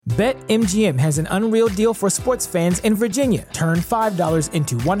BetMGM has an unreal deal for sports fans in Virginia. Turn $5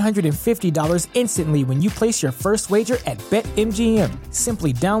 into $150 instantly when you place your first wager at BetMGM.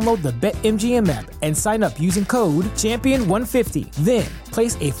 Simply download the BetMGM app and sign up using code Champion150. Then,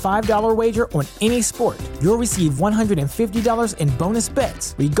 place a $5 wager on any sport. You'll receive $150 in bonus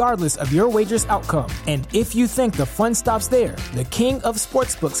bets, regardless of your wager's outcome. And if you think the fun stops there, the King of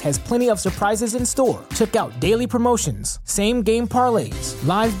Sportsbooks has plenty of surprises in store. Check out daily promotions, same-game parlays,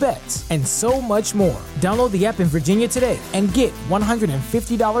 live bets, and so much more. Download the app in Virginia today and get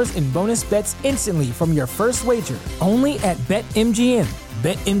 $150 in bonus bets instantly from your first wager. Only at BetMGM.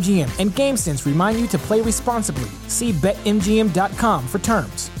 BetMGM and GameSense remind you to play responsibly. See BetMGM.com for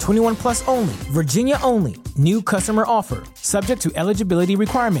terms. 21 plus only. Virginia only. New customer offer. Subject to eligibility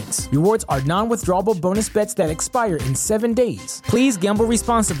requirements. Rewards are non-withdrawable bonus bets that expire in 7 days. Please gamble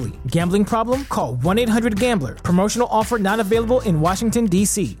responsibly. Gambling problem? Call 1-800-GAMBLER. Promotional offer not available in Washington,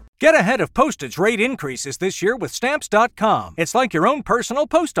 D.C. Get ahead of postage rate increases this year with Stamps.com. It's like your own personal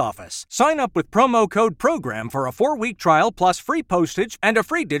post office. Sign up with promo code PROGRAM for a 4-week trial plus free postage and a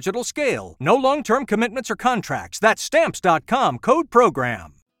free digital scale. No long-term commitments or contracts. That's Stamps.com, code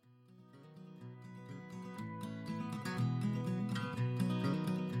PROGRAM.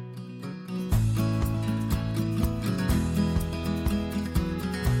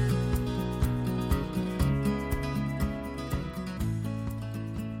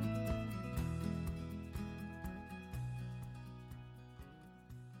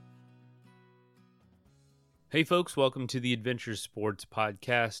 Hey folks, welcome to the Adventure Sports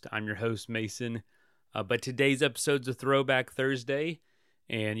Podcast. I'm your host, Mason. But today's episode's a throwback Thursday.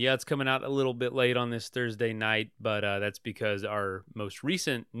 And yeah, it's coming out a little bit late on this Thursday night, but that's because our most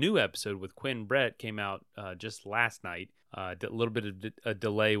recent new episode with Quinn Brett came out just last night. A little bit of a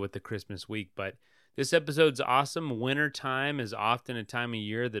delay with the Christmas week, but this episode's awesome. Winter time is often a time of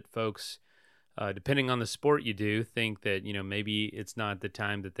year that folks, depending on the sport you do, think that, maybe it's not the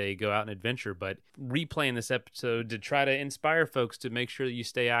time that they go out and adventure, but replaying this episode to try to inspire folks to make sure that you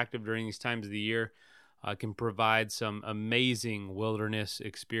stay active during these times of the year can provide some amazing wilderness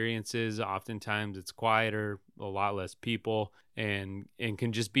experiences. Oftentimes it's quieter, a lot less people, and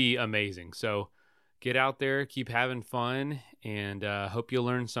can just be amazing. So get out there, keep having fun, and hope you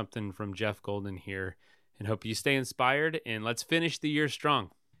learn something from Jeff Golden here, and hope you stay inspired, and let's finish the year strong.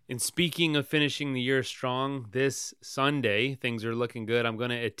 And speaking of finishing the year strong, this Sunday, things are looking good. I'm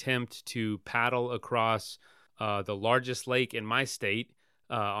going to attempt to paddle across the largest lake in my state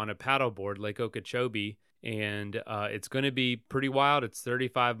on a paddleboard, Lake Okeechobee. And it's going to be pretty wild. It's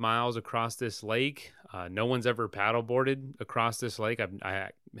 35 miles across this lake. No one's ever paddleboarded across this lake. I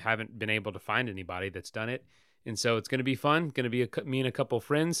haven't been able to find anybody that's done it. And so it's going to be fun. Going to be me and a couple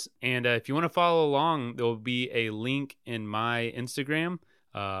friends. And if you want to follow along, there will be a link in my Instagram.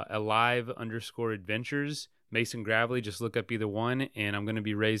 alive_adventures, Mason Gravely, just look up either one, and I'm going to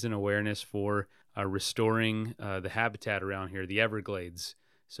be raising awareness for restoring the habitat around here, the Everglades.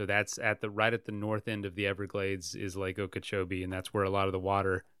 So that's right at the north end of the Everglades is Lake Okeechobee, and that's where a lot of the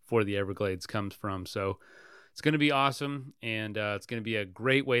water for the Everglades comes from. So it's going to be awesome, and it's going to be a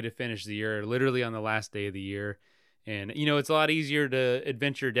great way to finish the year, literally on the last day of the year. And, it's a lot easier to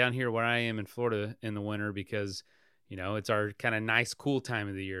adventure down here where I am in Florida in the winter because it's our kind of nice, cool time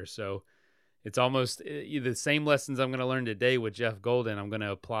of the year. So it's almost the same lessons I'm going to learn today with Jeff Golden. I'm going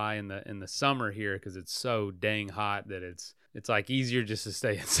to apply in the summer here because it's so dang hot that it's like easier just to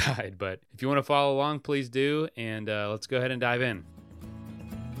stay inside. But if you want to follow along, please do. And let's go ahead and dive in.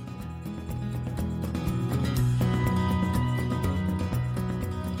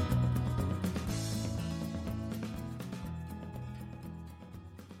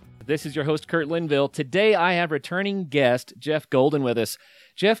 This is your host, Kurt Linville. Today, I have returning guest, Jeff Golden, with us.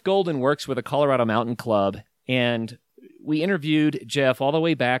 Jeff Golden works with the Colorado Mountain Club, and we interviewed Jeff all the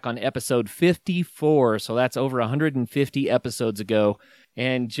way back on episode 54, so that's over 150 episodes ago.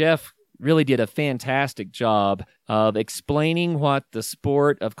 And Jeff really did a fantastic job of explaining what the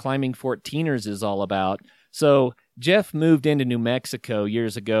sport of climbing 14ers is all about. So Jeff moved into New Mexico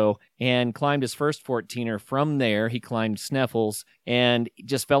years ago and climbed his first 14er. From there, he climbed Sneffels and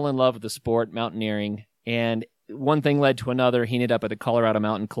just fell in love with the sport, mountaineering. And one thing led to another. He ended up at the Colorado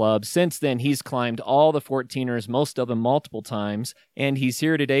Mountain Club. Since then, he's climbed all the 14ers, most of them multiple times. And he's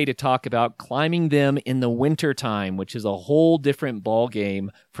here today to talk about climbing them in the wintertime, which is a whole different ball game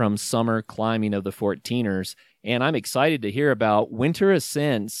from summer climbing of the 14ers. And I'm excited to hear about winter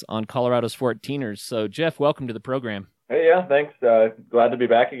ascents on Colorado's 14ers. So, Jeff, welcome to the program. Hey, yeah, thanks. Glad to be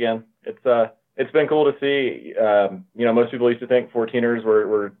back again. It's been cool to see. Most people used to think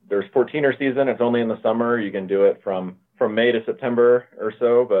 14ers there's 14er season. It's only in the summer. You can do it from from May to September or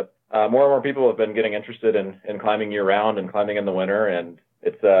so, but more and more people have been getting interested in climbing year round and climbing in the winter, and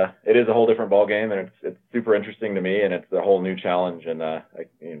it is a whole different ball game, and it's super interesting to me, and it's a whole new challenge, and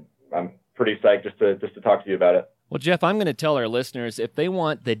I'm pretty psyched just to talk to you about it. Well, Jeff, I'm going to tell our listeners, if they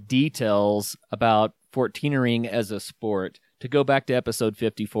want the details about 14ering as a sport, to go back to episode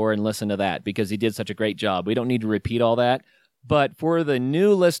 54 and listen to that, because he did such a great job. We don't need to repeat all that. But for the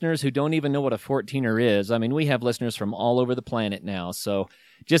new listeners who don't even know what a 14er is, I mean, we have listeners from all over the planet now. So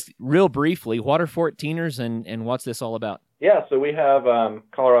just real briefly, what are 14ers and what's this all about? Yeah, so we have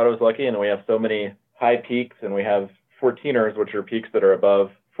Colorado's lucky, and we have so many high peaks, and we have 14ers, which are peaks that are above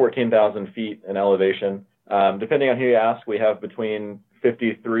 14,000 feet in elevation. Depending on who you ask, we have between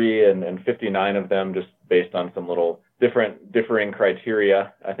 53 and 59 of them, just based on some little differing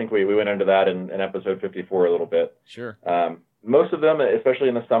criteria. I think we went into that in episode 54 a little bit. Sure. Most of them, especially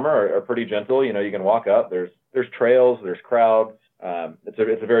in the summer, are pretty gentle. You know, you can walk up. There's trails. There's crowds.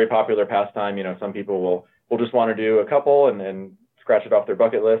 It's a very popular pastime. You know, some people will just want to do a couple and scratch it off their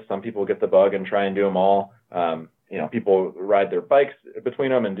bucket list. Some people get the bug and try and do them all. You know, people ride their bikes between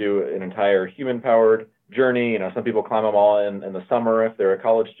them and do an entire human-powered journey. You know, some people climb them all in the summer if they're a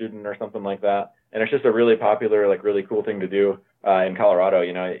college student or something like that. And it's just a really popular, really cool thing to do in Colorado.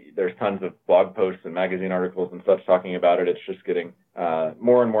 You know, there's tons of blog posts and magazine articles and such talking about it. It's just getting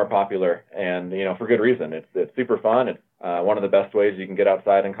more and more popular, and, you know, for good reason. It's super fun. It's one of the best ways you can get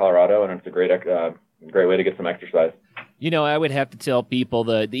outside in Colorado, and it's a great way to get some exercise. You know, I would have to tell people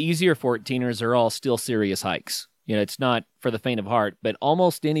the easier 14ers are all still serious hikes. You know, it's not for the faint of heart, but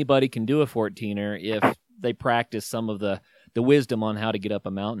almost anybody can do a 14er if they practice some of the wisdom on how to get up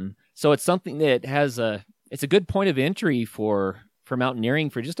a mountain. So it's something that it's a good point of entry for mountaineering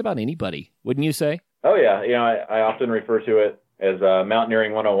for just about anybody, wouldn't you say? Oh yeah, you know, I often refer to it as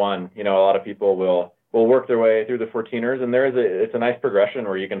Mountaineering 101. You know, a lot of people will work their way through the 14ers, and it's a nice progression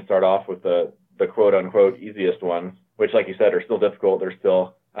where you can start off with the quote unquote easiest ones, which, like you said, are still difficult. They're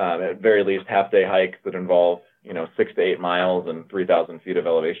still at very least half-day hikes that involve, you know, 6 to 8 miles and 3,000 feet of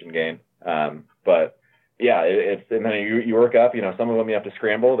elevation gain. But yeah, and then you work up. You know, some of them you have to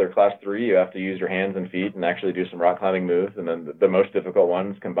scramble. They're class 3. You have to use your hands and feet and actually do some rock climbing moves. And then the most difficult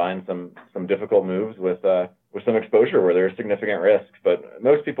ones combine some difficult moves with some exposure where there's significant risks. But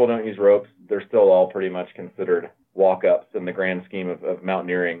most people don't use ropes. They're still all pretty much considered walk-ups in the grand scheme of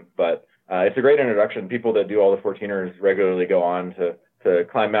mountaineering. But it's a great introduction. People that do all the 14ers regularly go on to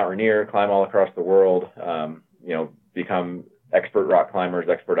climb Mount Rainier, climb all across the world, you know, become expert rock climbers,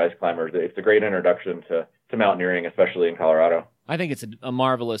 expert ice climbers. It's a great introduction to mountaineering, especially in Colorado. I think it's a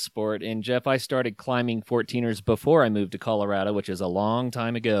marvelous sport. And Jeff, I started climbing 14ers before I moved to Colorado, which is a long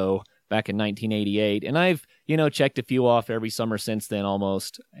time ago, back in 1988. And I've, you know, checked a few off every summer since then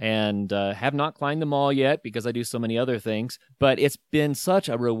almost, and have not climbed them all yet because I do so many other things. But it's been such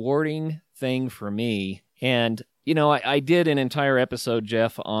a rewarding thing for me. And, you know, I did an entire episode,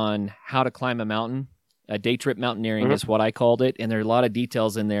 Jeff, on how to climb a mountain. Day trip mountaineering is what I called it. And there are a lot of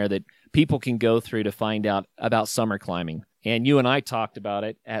details in there that people can go through to find out about summer climbing. And you and I talked about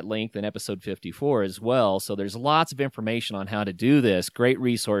it at length in episode 54 as well. So there's lots of information on how to do this. Great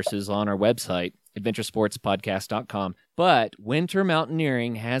resources on our website, adventuresportspodcast.com. But winter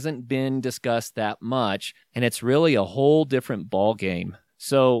mountaineering hasn't been discussed that much, and it's really a whole different ball game.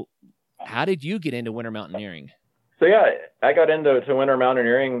 So how did you get into winter mountaineering? So yeah, I got into winter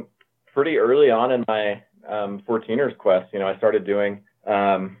mountaineering pretty early on in my 14ers quest. You know, I started doing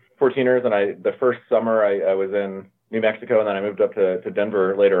 14ers, and the first summer I was in New Mexico, and then I moved up to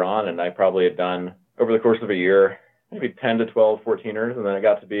Denver later on, and I probably had done, over the course of a year, maybe 10 to 12 14ers, and then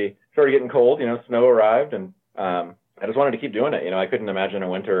it started getting cold, you know, snow arrived, and I just wanted to keep doing it. You know, I couldn't imagine a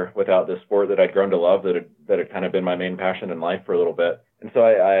winter without this sport that I'd grown to love, that had kind of been my main passion in life for a little bit. And so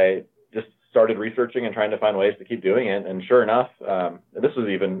I just started researching and trying to find ways to keep doing it. And sure enough, this was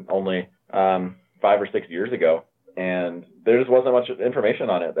even only 5 or 6 years ago, and there just wasn't much information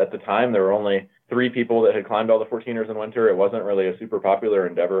on it. At the time, there were only 3 people that had climbed all the 14ers in winter. It wasn't really a super popular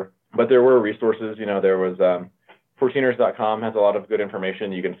endeavor, but there were resources. You know, there was 14ers.com has a lot of good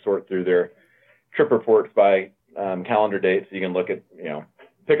information. You can sort through their trip reports by calendar dates. You can look at, you know,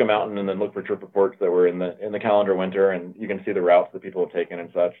 pick a mountain and then look for trip reports that were in the calendar winter, and you can see the routes that people have taken and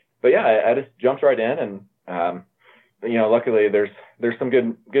such. But yeah, I just jumped right in, and you know, luckily there's some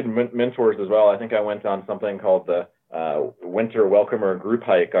good mentors as well. I think I went on something called the Winter Welcomer Group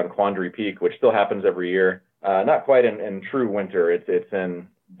Hike on Quandary Peak, which still happens every year. Not quite in true winter. It's in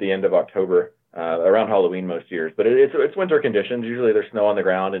the end of October, around Halloween most years. But it's winter conditions. Usually there's snow on the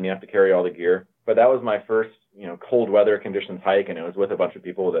ground and you have to carry all the gear. But that was my first, cold weather conditions hike, and it was with a bunch of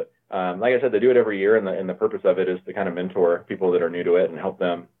people that, like I said, they do it every year, and the purpose of it is to kind of mentor people that are new to it and help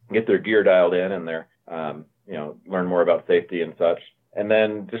them get their gear dialed in and their, learn more about safety and such. And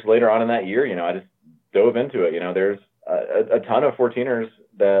then just later on in that year, I just dove into it. There's a ton of 14ers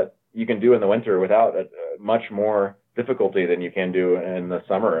that you can do in the winter without much more difficulty than you can do in the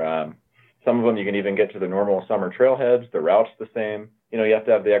summer. Some of them you can even get to the normal summer trailheads. The route's the same. You have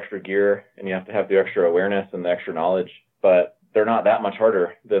to have the extra gear and you have to have the extra awareness and the extra knowledge, but they're not that much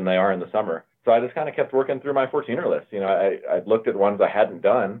harder than they are in the summer. So I just kind of kept working through my 14er list. I looked at ones I hadn't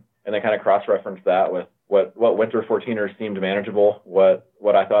done and then kind of cross-referenced that with what winter 14ers seemed manageable, what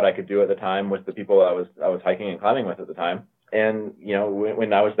I thought I could do at the time with the people I was hiking and climbing with at the time. And,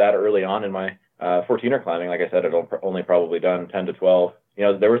 when I was that early on in my 14er climbing, like I said, I'd only probably done 10 to 12,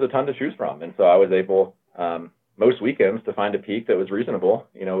 there was a ton to choose from. And so I was able, most weekends, to find a peak that was reasonable,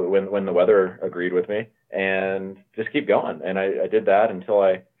 when the weather agreed with me, and just keep going. And I did that until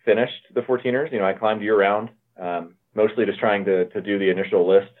I finished the 14ers. I climbed year round, mostly just trying to do the initial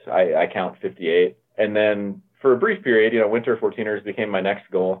list. I count 58. And then for a brief period, winter 14ers became my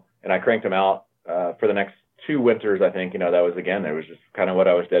next goal, and I cranked them out for the next 2 winters. I think, that was just kind of what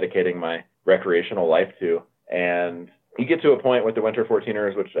I was dedicating my recreational life to. And you get to a point with the winter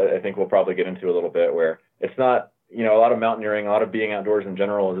 14ers, which I think we'll probably get into a little bit, where it's not, a lot of mountaineering, a lot of being outdoors in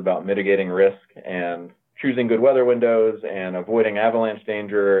general is about mitigating risk and choosing good weather windows and avoiding avalanche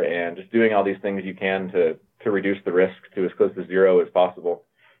danger and just doing all these things you can to reduce the risk to as close to zero as possible.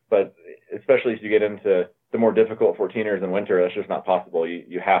 But especially as you get into the more difficult 14ers in winter, that's just not possible.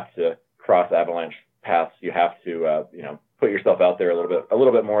 You have to cross avalanche paths. You have to, put yourself out there a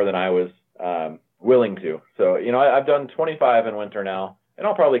little bit more than I was willing to. So, I've done 25 in winter now, and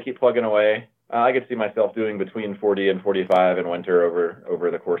I'll probably keep plugging away. I could see myself doing between 40 and 45 in winter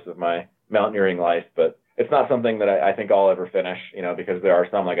over the course of my mountaineering life, but it's not something that I think I'll ever finish, because there are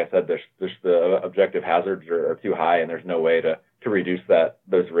some, like I said, there's the objective hazards are too high, and there's no way to reduce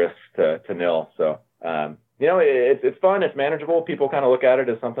those risks to nil. So, it's fun, it's manageable. People kind of look at it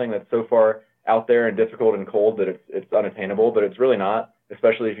as something that's so far out there and difficult and cold that it's unattainable, but it's really not,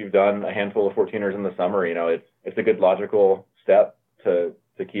 especially if you've done a handful of 14ers in the summer. It's a good logical step to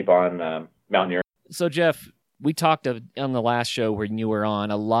keep on mountaineering. So, Jeff, we talked on the last show when you were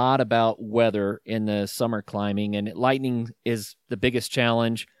on a lot about weather in the summer climbing, and lightning is the biggest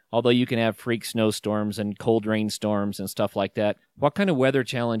challenge, although you can have freak snowstorms and cold rainstorms and stuff like that. What kind of weather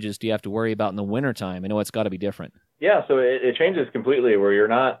challenges do you have to worry about in the wintertime? I know it's got to be different. Yeah, so it changes completely where you're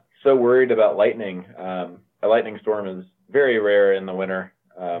not so worried about lightning. A lightning storm is very rare in the winter.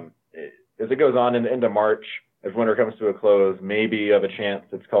 As it goes on into March, as winter comes to a close, maybe of a chance.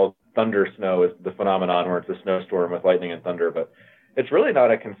 It's called thunder snow is the phenomenon where it's a snowstorm with lightning and thunder, but it's really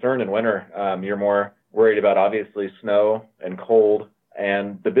not a concern in winter. You're more worried about obviously snow and cold.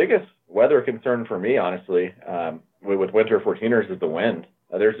 And the biggest weather concern for me, honestly, with winter 14ers is the wind.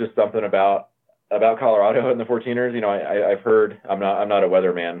 There's just something about Colorado and the 14ers. I've heard, I'm not a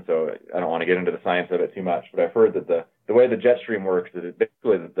weatherman, so I don't want to get into the science of it too much, but I've heard that the way the jet stream works is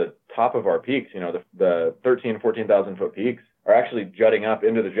basically the top of our peaks, the 14,000 foot peaks are actually jutting up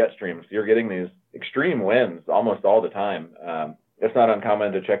into the jet stream. So you're getting these extreme winds almost all the time. It's not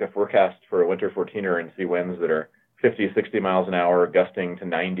uncommon to check a forecast for a winter 14er and see winds that are 50, 60 miles an hour, gusting to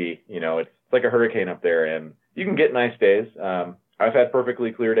 90. It's like a hurricane up there, and you can get nice days. I've had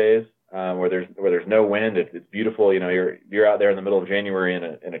perfectly clear days where there's no wind. It's beautiful. You're out there in the middle of January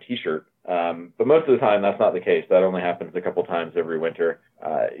in a t-shirt. But most of the time that's not the case. That only happens a couple times every winter.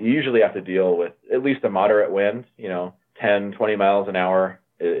 You usually have to deal with at least a moderate wind. 10, 20 miles an hour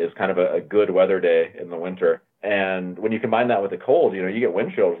is kind of a good weather day in the winter. And when you combine that with the cold, you get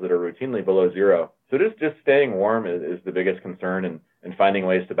wind chills that are routinely below zero. So just staying warm is the biggest concern, and finding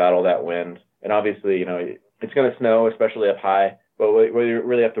ways to battle that wind. And obviously, it's going to snow, especially up high. But what you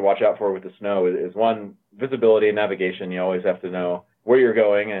really have to watch out for with the snow is one, visibility and navigation. You always have to know where you're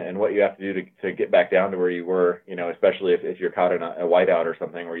going and what you have to do to get back down to where you were, especially if you're caught in a whiteout or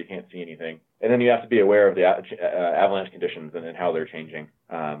something where you can't see anything. And then you have to be aware of the avalanche conditions and how they're changing.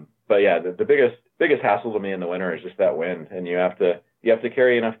 But yeah, the biggest hassle to me in the winter is just that wind, and you have to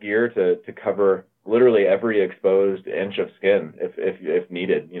carry enough gear to cover literally every exposed inch of skin if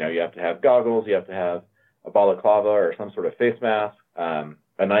needed. You have to have goggles, you have to have a balaclava or some sort of face mask,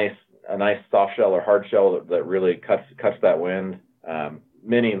 a nice soft shell or hard shell that really cuts that wind.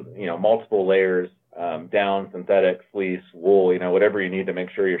 Multiple layers, down, synthetic, fleece, wool, whatever you need to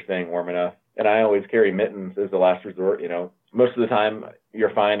make sure you're staying warm enough. And I always carry mittens as the last resort. Most of the time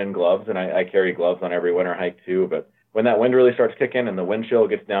you're fine in gloves, and I carry gloves on every winter hike too. But when that wind really starts kicking and the wind chill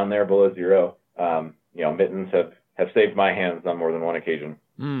gets down there below zero, mittens have saved my hands on more than one occasion.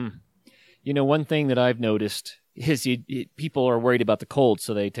 One thing that I've noticed is people are worried about the cold,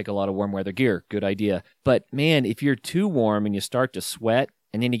 so they take a lot of warm weather gear. Good idea. But man, if you're too warm and you start to sweat,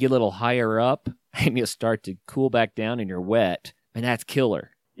 and then you get a little higher up and you start to cool back down and you're wet, and that's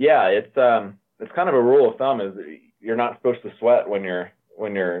killer. Yeah, it's kind of a rule of thumb is you're not supposed to sweat when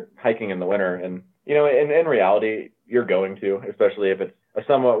you're hiking in the winter. And in reality, you're going to, especially if it's a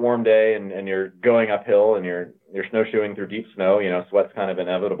somewhat warm day and you're going uphill and you're snowshoeing through deep snow. Sweat's kind of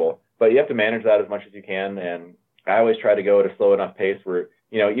inevitable. But you have to manage that as much as you can. And I always try to go at a slow enough pace where,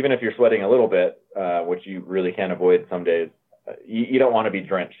 even if you're sweating a little bit, which you really can't avoid some days, you don't want to be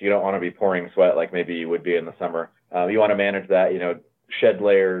drenched. You don't want to be pouring sweat like maybe you would be in the summer. You want to manage that, shed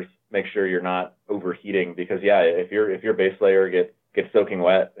layers, make sure you're not overheating, because if your base layer gets soaking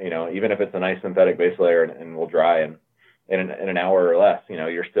wet, even if it's a nice synthetic base layer and will dry in an hour or less,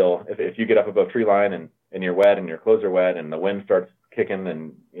 you're still, if you get up above tree line and you're wet and your clothes are wet and the wind starts kicking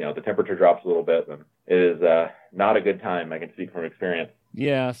and the temperature drops a little bit, then it is not a good time. I can speak from experience.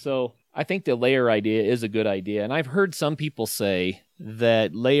 Yeah, so I think the layer idea is a good idea, and I've heard some people say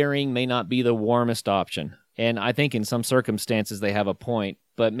that layering may not be the warmest option, and I think in some circumstances they have a point.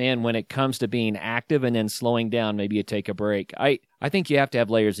 But man, when it comes to being active and then slowing down, maybe you take a break. I think you have to have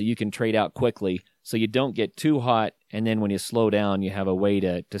layers that you can trade out quickly so you don't get too hot, and then when you slow down, you have a way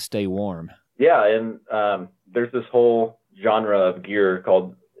to stay warm. Yeah, and there's this whole genre of gear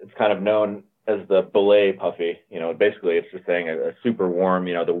called, it's kind of known as the belay puffy. Basically it's just saying a super warm,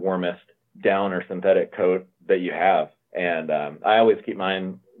 the warmest down or synthetic coat that you have. And I always keep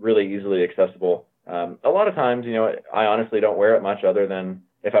mine really easily accessible. A lot of times, I honestly don't wear it much other than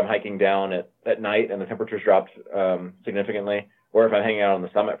if I'm hiking down at night and the temperature's dropped significantly, or if I'm hanging out on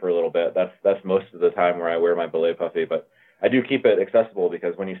the summit for a little bit. That's most of the time where I wear my belay puffy. But I do keep it accessible,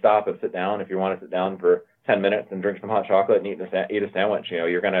 because when you stop and sit down, if you want to sit down for 10 minutes and drink some hot chocolate and eat a sandwich,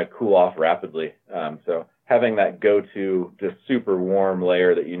 you're going to cool off rapidly. So having that go-to just super warm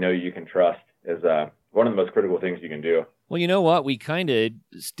layer that you can trust is one of the most critical things you can do. Well, you know what? We kind of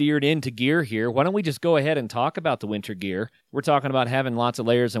steered into gear here. Why don't we just go ahead and talk about the winter gear? We're talking about having lots of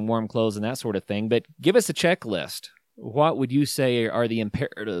layers and warm clothes and that sort of thing, but give us a checklist. What would you say are the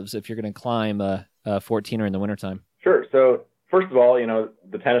imperatives if you're going to climb a 14er in the wintertime? Sure. So first of all,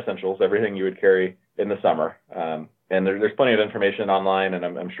 the 10 essentials, everything you would carry in the summer. And there's plenty of information online, and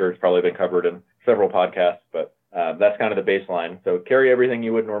I'm sure it's probably been covered in several podcasts, but that's kind of the baseline. So carry everything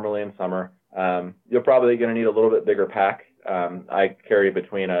you would normally in summer. You're probably going to need a little bit bigger pack. I carry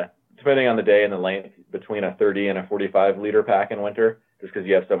depending on the day and the length, between a 30 and a 45 liter pack in winter, just because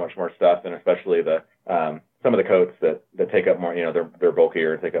you have so much more stuff, and especially some of the coats that take up more, they're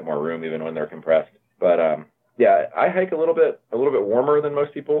bulkier and take up more room even when they're compressed. But I hike a little bit warmer than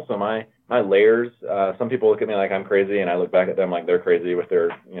most people. So my layers, some people look at me like I'm crazy, and I look back at them like they're crazy with their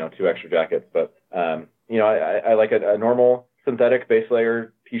 2 extra jackets. But I like a normal synthetic base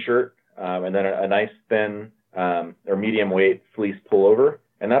layer t-shirt, and then a nice thin or medium weight fleece pullover.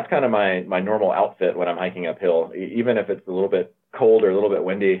 And that's kind of my normal outfit when I'm hiking uphill. Even if it's a little bit cold or a little bit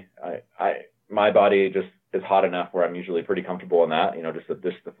windy, my body just is hot enough where I'm usually pretty comfortable in that, just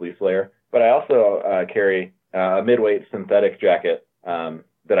the fleece layer. But I also carry a mid-weight synthetic jacket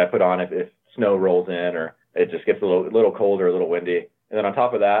that I put on if snow rolls in or it just gets a little cold or a little windy. And then on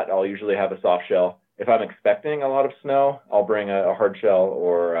top of that, I'll usually have a soft shell. If I'm expecting a lot of snow, I'll bring a hard shell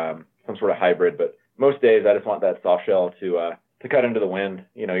or some sort of hybrid. But most days, I just want that soft shell to cut into the wind.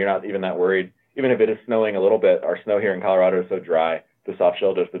 You're not even that worried. Even if it is snowing a little bit, our snow here in Colorado is so dry, the soft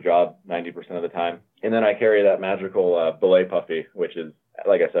shell does the job 90% of the time. And then I carry that magical belay puffy, which is,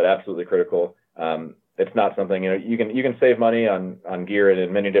 like I said, absolutely critical. It's not something, you can save money on gear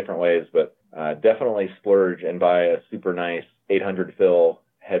in many different ways, but definitely splurge and buy a super nice 800 fill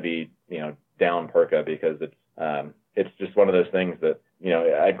heavy, down parka, because it's just one of those things that,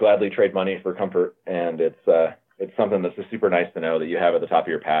 I'd gladly trade money for comfort. And it's something that's just super nice to know that you have at the top of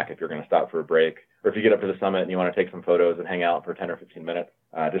your pack if you're going to stop for a break, or if you get up to the summit and you want to take some photos and hang out for 10 or 15 minutes.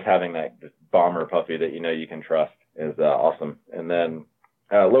 Just having that just bomber puffy that you can trust is awesome. And then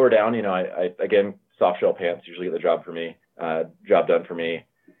lower down, I again, soft shell pants usually get the job done for me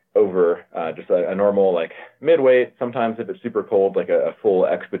over just a normal like midweight. Sometimes if it's super cold, like a full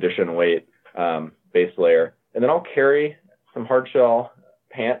expedition weight base layer. And then I'll carry some hard shell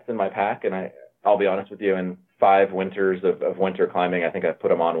pants in my pack. And I'll be honest with you, in 5 winters of winter climbing, I think I put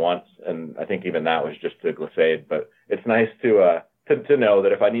them on once, and I think even that was just to glissade. But it's nice to know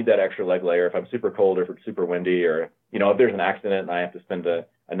that if I need that extra leg layer, if I'm super cold or if it's super windy, or if there's an accident and I have to spend a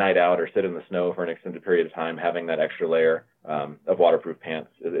night out or sit in the snow for an extended period of time, having that extra layer of waterproof pants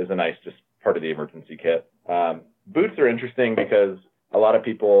is a nice just part of the emergency kit. Boots are interesting because a lot of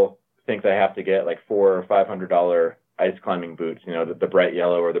people think they have to get like $400 or $500 ice climbing boots, the bright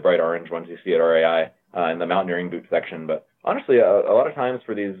yellow or the bright orange ones you see at RAI in the mountaineering boot section. But honestly, a lot of times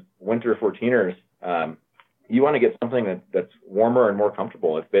for these winter 14ers, you want to get something that's warmer and more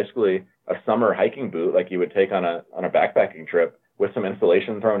comfortable. It's basically a summer hiking boot like you would take on a backpacking trip with some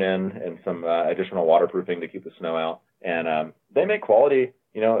insulation thrown in and some additional waterproofing to keep the snow out. And they make quality,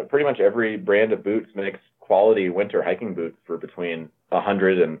 pretty much every brand of boots makes quality winter hiking boots for between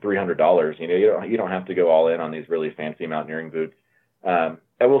 $100 and $300. You don't have to go all in on these really fancy mountaineering boots.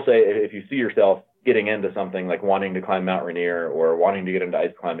 I will say, if you see yourself getting into something like wanting to climb Mount Rainier or wanting to get into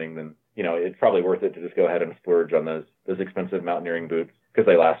ice climbing, then it's probably worth it to just go ahead and splurge on those expensive mountaineering boots because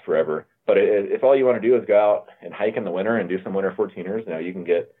they last forever. But if all you want to do is go out and hike in the winter and do some winter 14ers, you can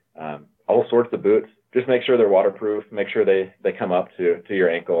get all sorts of boots. Just make sure they're waterproof. Make sure they come up to your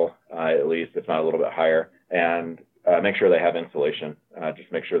ankle, at least, if not a little bit higher. And make sure they have insulation.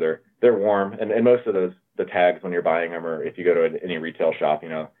 Just make sure they're warm. And most of the tags when you're buying them, or if you go to any retail shop,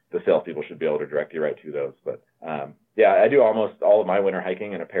 the salespeople should be able to direct you right to those. But I do almost all of my winter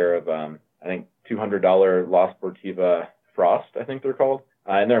hiking in a pair of I think $200 La Sportiva Frost, I think they're called.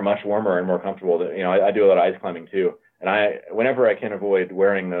 And they're much warmer and more comfortable. I do a lot of ice climbing too. And whenever I can avoid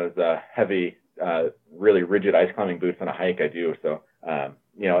wearing those heavy, really rigid ice climbing boots on a hike, I do. So,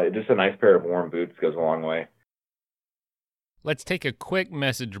 just a nice pair of warm boots goes a long way. Let's take a quick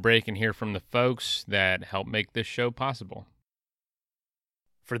message break and hear from the folks that help make this show possible.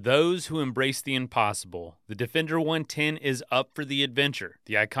 For those who embrace the impossible, the Defender 110 is up for the adventure.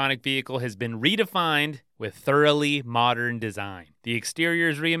 The iconic vehicle has been redefined with thoroughly modern design. The exterior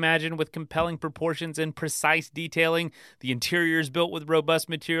is reimagined with compelling proportions and precise detailing. The interior is built with robust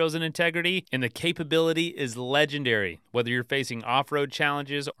materials and integrity, and the capability is legendary. Whether you're facing off-road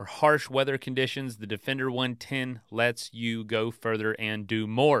challenges or harsh weather conditions, the Defender 110 lets you go further and do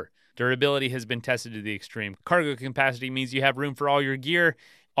more. Durability has been tested to the extreme. Cargo capacity means you have room for all your gear.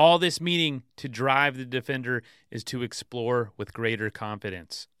 All this meaning to drive the Defender is to explore with greater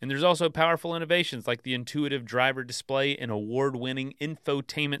confidence. And there's also powerful innovations like the intuitive driver display and award-winning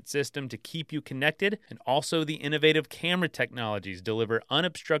infotainment system to keep you connected, and also the innovative camera technologies deliver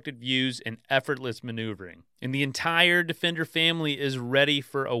unobstructed views and effortless maneuvering. And the entire Defender family is ready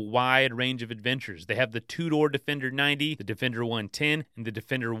for a wide range of adventures. They have the two-door Defender 90, the Defender 110, and the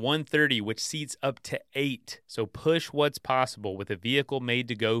Defender 130, which seats up to 8. So push what's possible with a vehicle made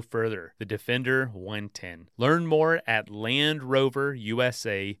to go further. The Defender 110. Learn more at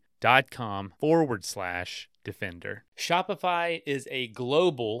landroverusa.com/Defender. Shopify is a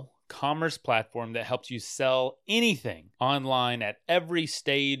global commerce platform that helps you sell anything online at every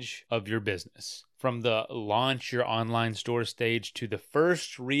stage of your business. From the launch your online store stage to the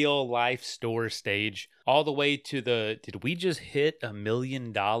first real life store stage, all the way to the did we just hit $1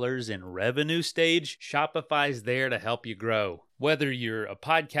 million in revenue stage, Shopify's there to help you grow. Whether you're a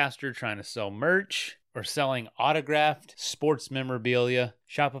podcaster trying to sell merch or selling autographed sports memorabilia,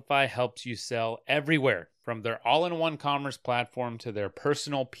 Shopify helps you sell everywhere. From their all-in-one commerce platform to their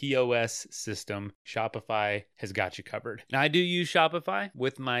personal POS system, Shopify has got you covered. Now, I do use Shopify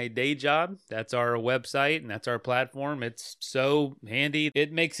with my day job. That's our website and that's our platform. It's so handy.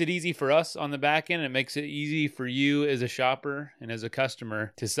 It makes it easy for us on the back end. It makes it easy for you as a shopper and as a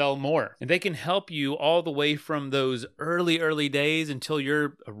customer to sell more. And they can help you all the way from those early days until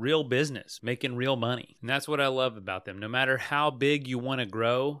you're a real business, making real money. And that's what I love about them. No matter how big you want to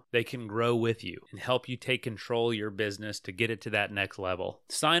grow, they can grow with you and help you take control of your business to get it to that next level.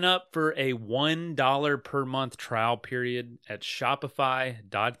 Sign up for a $1 per month trial period at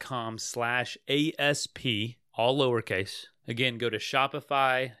shopify.com/ASP, all lowercase. Again, go to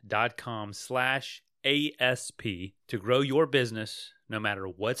shopify.com/ASP to grow your business no matter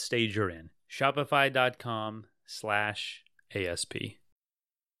what stage you're in. Shopify.com/ASP.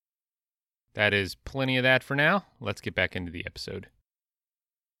 That is plenty of that for now. Let's get back into the episode.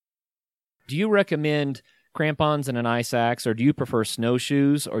 Do you recommend crampons and an ice axe, or do you prefer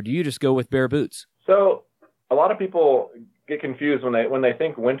snowshoes, or do you just go with bare boots? So a lot of people get confused when they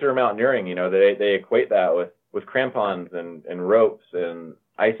think winter mountaineering. They equate that with crampons and ropes and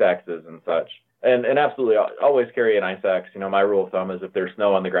ice axes and such. And absolutely, always carry an ice axe. My rule of thumb is if there's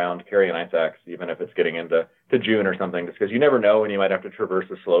snow on the ground, carry an ice axe, even if it's getting into June or something, just because you never know when you might have to traverse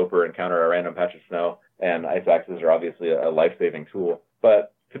a slope or encounter a random patch of snow. And ice axes are obviously a life-saving tool.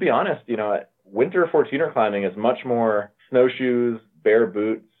 But to be honest, winter 14er climbing is much more snowshoes, bare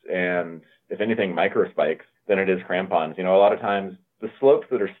boots, and if anything, micro spikes than it is crampons. A lot of times the slopes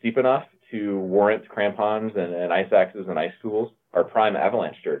that are steep enough to warrant crampons and ice axes and ice tools are prime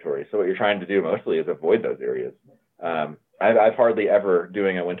avalanche territory. So what you're trying to do mostly is avoid those areas. I've hardly ever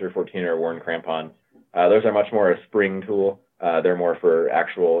doing a winter 14er worn crampons. Those are much more a spring tool. They're more for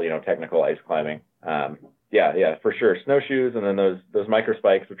actual, technical ice climbing. Yeah, for sure. Snowshoes and then those micro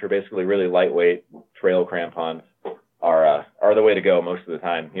spikes, which are basically really lightweight trail crampons, are the way to go most of the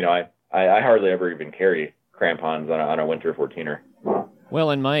time. I hardly ever even carry crampons on a winter 14er.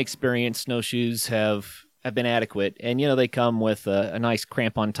 Well, in my experience, snowshoes have been adequate, and they come with a nice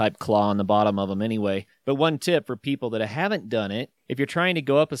crampon type claw on the bottom of them anyway. But one tip for people that haven't done it: if you're trying to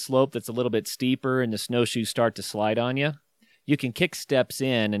go up a slope that's a little bit steeper and the snowshoes start to slide on you, you can kick steps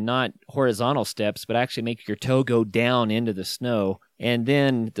in, and not horizontal steps, but actually make your toe go down into the snow, and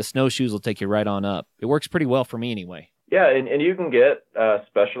then the snowshoes will take you right on up. It works pretty well for me anyway. Yeah, and you can get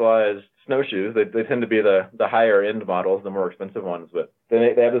specialized snowshoes. They tend to be the higher end models, the more expensive ones, but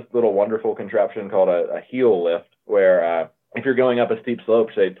they have this little wonderful contraption called a heel lift, where if you're going up a steep slope,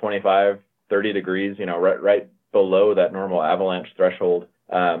 say 25, 30 degrees, right below that normal avalanche threshold,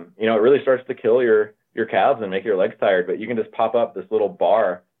 it really starts to kill your calves and make your legs tired, but you can just pop up this little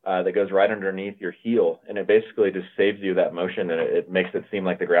bar that goes right underneath your heel, and it basically just saves you that motion, and it makes it seem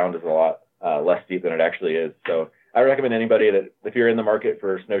like the ground is a lot less steep than it actually is. So I recommend anybody that if you're in the market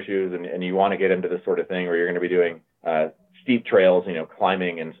for snowshoes and you want to get into this sort of thing where you're going to be doing steep trails,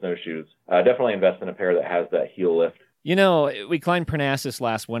 climbing in snowshoes, definitely invest in a pair that has that heel lift. We climbed Parnassus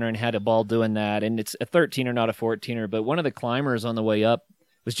last winter and had a ball doing that, and it's a 13er, not a 14er, but one of the climbers on the way up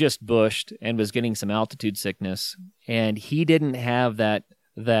was just bushed and was getting some altitude sickness, and he didn't have that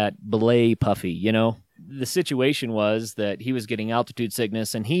belay puffy, The situation was that he was getting altitude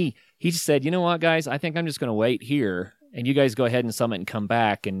sickness, and he said, you know what, guys, I think I'm just going to wait here, and you guys go ahead and summit and come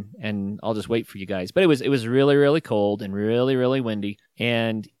back, and I'll just wait for you guys. But it was really, really cold and really, really windy,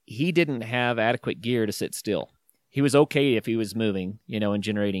 and he didn't have adequate gear to sit still. He was okay if he was moving, and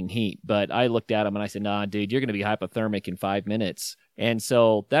generating heat, but I looked at him and I said, nah, dude, you're going to be hypothermic in 5 minutes. And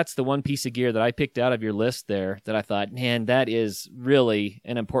so that's the one piece of gear that I picked out of your list there that I thought, man, that is really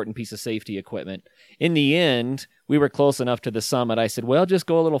an important piece of safety equipment. In the end, we were close enough to the summit. I said, well, just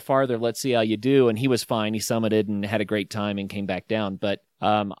go a little farther. Let's see how you do. And he was fine. He summited and had a great time and came back down. But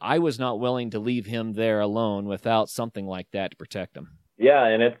I was not willing to leave him there alone without something like that to protect him. Yeah,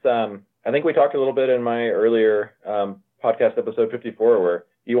 and it's I think we talked a little bit in my earlier podcast, episode 54, where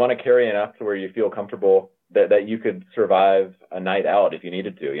you want to carry enough to where you feel comfortable that you could survive a night out if you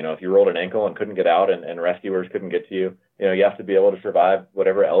needed to. If you rolled an ankle and couldn't get out and rescuers couldn't get to you, you have to be able to survive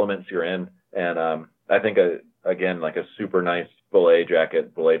whatever elements you're in. And I think, again, like a super nice belay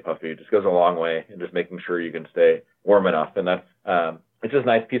jacket, belay puffy, just goes a long way in just making sure you can stay warm enough. And that's it's just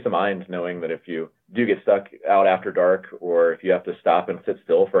nice peace of mind knowing that if you do get stuck out after dark, or if you have to stop and sit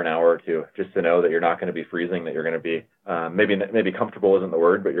still for an hour or two, just to know that you're not going to be freezing, that you're going to be maybe comfortable isn't the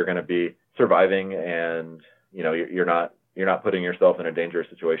word, but you're going to be surviving, and you're not putting yourself in a dangerous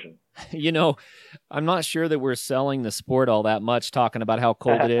situation. I'm not sure that we're selling the sport all that much, talking about how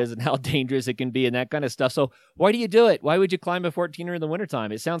cold it is and how dangerous it can be and that kind of stuff. So why do you do it? Why would you climb a 14er in the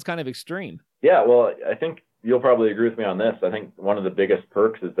wintertime? It sounds kind of extreme. Yeah, well, I think you'll probably agree with me on this. I think one of the biggest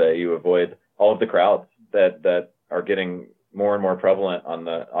perks is that you avoid all of the crowds that are getting more and more prevalent on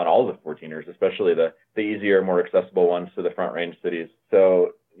all of the 14ers, especially the easier, more accessible ones to the Front Range cities.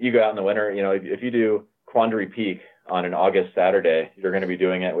 So you go out in the winter, if you do Quandary Peak on an August Saturday, you're going to be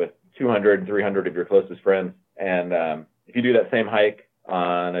doing it with 200, 300 of your closest friends. And if you do that same hike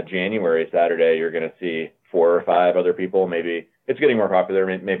on a January Saturday, you're going to see 4 or 5 other people. Maybe it's getting more popular,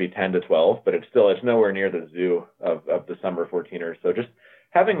 maybe 10 to 12, but it's nowhere near the zoo of the summer 14ers. So just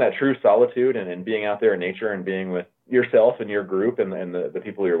having that true solitude and being out there in nature and being with yourself and your group and the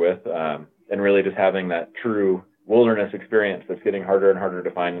people you're with, and really just having that true wilderness experience that's getting harder and harder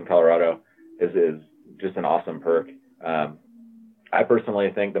to find in Colorado is just an awesome perk. I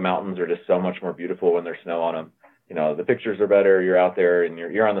personally think the mountains are just so much more beautiful when there's snow on them. The pictures are better. You're out there and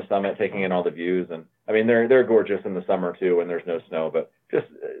you're on the summit taking in all the views. And I mean, they're gorgeous in the summer too, when there's no snow, but just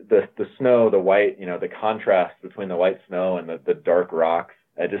the snow, the white, the contrast between the white snow and the dark rocks,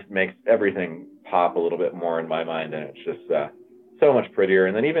 it just makes everything pop a little bit more in my mind. And it's just so much prettier.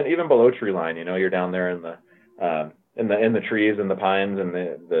 And then even below tree line, you're down there in the trees and the pines and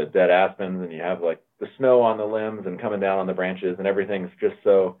the dead aspens, and you have like the snow on the limbs and coming down on the branches, and everything's just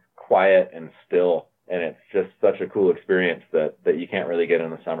so quiet and still. And it's just such a cool experience that you can't really get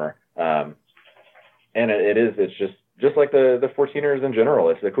in the summer. And it's just like the 14ers in general.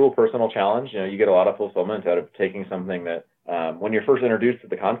 It's a cool personal challenge. You get a lot of fulfillment out of taking something that when you're first introduced to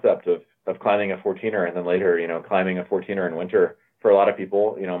the concept of climbing a 14er, and then later, climbing a 14er in winter for a lot of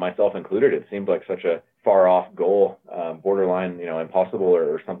people, myself included, it seemed like such a far off goal, borderline, impossible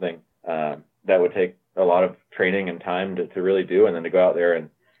or something that would take a lot of training and time to really do, and then to go out there and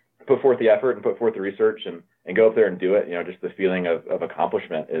put forth the effort and put forth the research and go up there and do it. Just the feeling of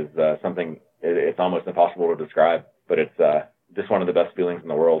accomplishment is something, it's almost impossible to describe, but it's just one of the best feelings in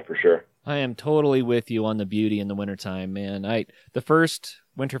the world for sure. I am totally with you on the beauty in the wintertime, man. The first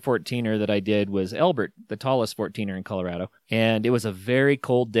winter 14er that I did was Elbert, the tallest 14er in Colorado. And it was a very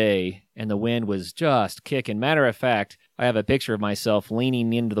cold day, and the wind was just kicking. Matter of fact, I have a picture of myself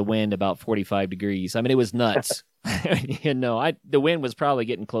leaning into the wind about 45 degrees. I mean, it was nuts. The wind was probably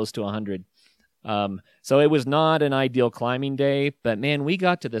getting close to 100. So it was not an ideal climbing day, but man, we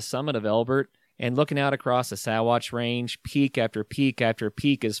got to the summit of Elbert, and looking out across the Sawatch Range, peak after peak after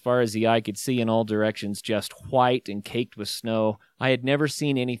peak, as far as the eye could see in all directions, just white and caked with snow. I had never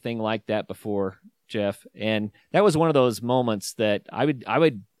seen anything like that before, Jeff. And that was one of those moments that I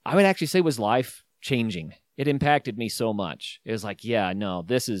would actually say was life changing. It impacted me so much. It was like, yeah, no,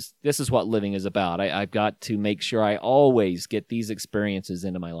 this is what living is about. I've got to make sure I always get these experiences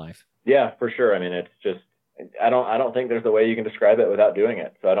into my life. Yeah, for sure. I mean, it's just, I don't think there's a way you can describe it without doing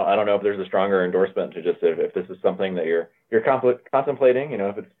it. So I don't know if there's a stronger endorsement to just, if this is something that you're contemplating,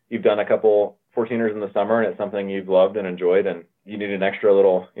 if you've done a couple 14ers in the summer and it's something you've loved and enjoyed, and you need an extra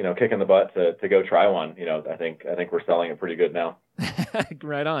little, kick in the butt to go try one. I think we're selling it pretty good now.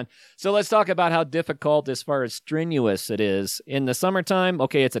 Right on. So let's talk about how difficult, as far as strenuous it is in the summertime.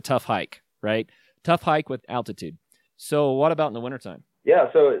 Okay, it's a tough hike, right? Tough hike with altitude. So what about in the wintertime?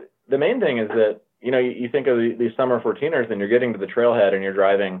 Yeah. So the main thing is that, you think of these summer 14ers and you're getting to the trailhead and you're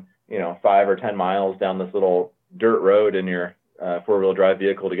driving, 5 or 10 miles down this little dirt road in your four-wheel drive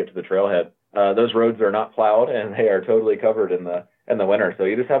vehicle to get to the trailhead. Those roads are not plowed and they are totally covered in the winter. So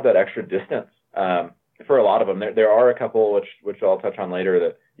you just have that extra distance. For a lot of them, there are a couple, which I'll touch on later,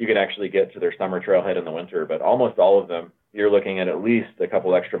 that you can actually get to their summer trailhead in the winter, but almost all of them, you're looking at least a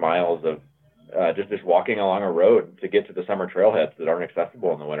couple extra miles of just walking along a road to get to the summer trailheads that aren't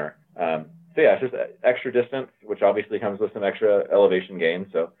accessible in the winter. So yeah, it's just extra distance, which obviously comes with some extra elevation gain.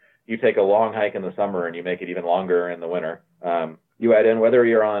 So you take a long hike in the summer and you make it even longer in the winter. You add in, whether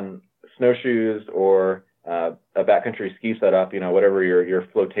you're on snowshoes or a backcountry ski setup, whatever your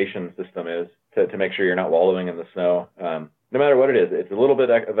flotation system is to make sure you're not wallowing in the snow. No matter what it is, it's a little bit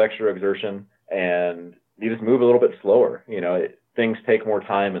of extra exertion, and you just move a little bit slower. Things take more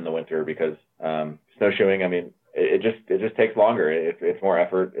time in the winter because snowshoeing, I mean, it just takes longer. It's more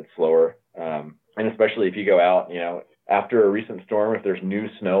effort. It's slower. And especially if you go out, after a recent storm, if there's new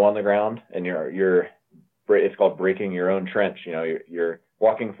snow on the ground and it's called breaking your own trench. You're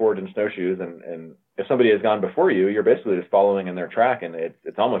walking forward in snowshoes, and if somebody has gone before you, you're basically just following in their track, and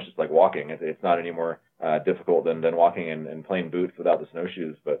it's almost just like walking. It's not any more difficult than walking in plain boots without the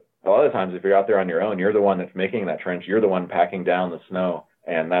snowshoes. But a lot of times, if you're out there on your own, you're the one that's making that trench. You're the one packing down the snow,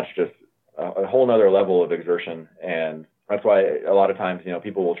 and that's just a whole nother level of exertion. And that's why a lot of times,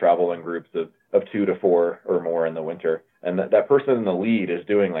 people will travel in groups of 2 to 4 or more in the winter. And that person in the lead is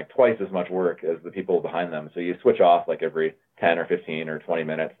doing like twice as much work as the people behind them. So you switch off like every 10 or 15 or 20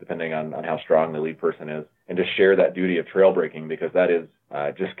 minutes, depending on how strong the lead person is, and just share that duty of trail breaking, because that is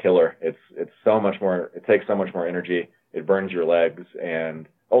just killer. It's so much more, it takes so much more energy. It burns your legs, and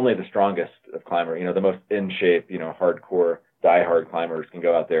only the strongest of climbers, the most in shape, hardcore, diehard climbers can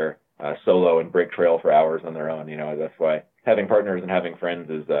go out there solo and break trail for hours on their own. That's why having partners and having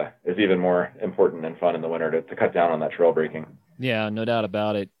friends is even more important and fun in the winter to cut down on that trail breaking. Yeah, no doubt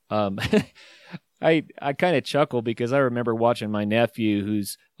about it. I kind of chuckle because I remember watching my nephew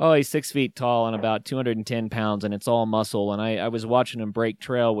he's 6 feet tall and about 210 pounds, and it's all muscle. And I was watching him break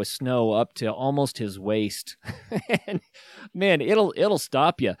trail with snow up to almost his waist. And man, it'll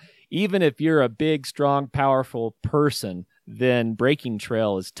stop you. Even if you're a big, strong, powerful person, then breaking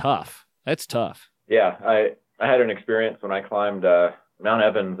trail is tough. That's tough. Yeah, I had an experience when I climbed Mount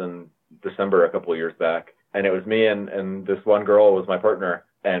Evans in December a couple of years back, and it was me and this one girl was my partner,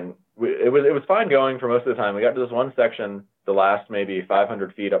 and it was fine going for most of the time. We got to this one section, the last maybe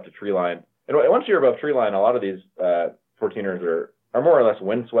 500 feet up to tree line, and once you're above tree line, a lot of these 14ers are more or less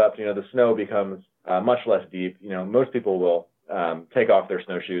windswept. The snow becomes much less deep. Most people will take off their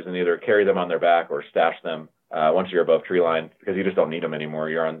snowshoes and either carry them on their back or stash them once you're above tree line, because you just don't need them anymore.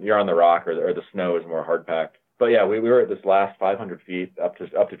 You're on the rock, or the snow is more hard packed. But yeah, we were at this last 500 feet up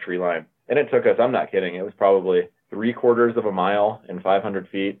to tree line, and it took us, I'm not kidding, it was probably 3/4 of a mile in 500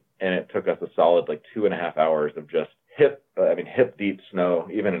 feet, and it took us a solid 2.5 hours of just hip deep snow,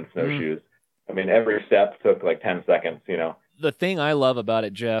 even in snowshoes. I mean, every step took 10 seconds. The thing I love about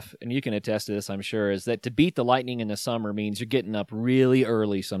it, Jeff, and you can attest to this, I'm sure, is that to beat the lightning in the summer means you're getting up really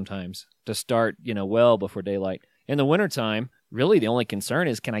early sometimes to start, well before daylight. In the wintertime, really the only concern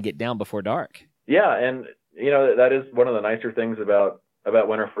is, can I get down before dark? Yeah, and that is one of the nicer things about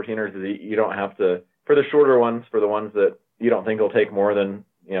winter 14ers is you don't have to, for the shorter ones, for the ones that you don't think will take more than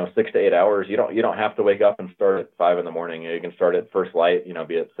 6 to 8 hours, you don't have to wake up and start at 5 in the morning. You can start at first light,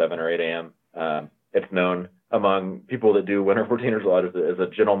 be it 7 or 8 a.m. It's known among people that do winter 14ers a lot as a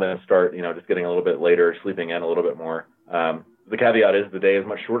gentleman start, just getting a little bit later, sleeping in a little bit more. The caveat is the day is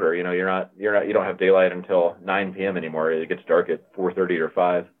much shorter. You don't have daylight until 9 p.m. anymore. It gets dark at 4:30 or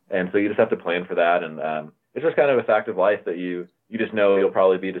 5. And so you just have to plan for that. And it's just kind of a fact of life that you just know you'll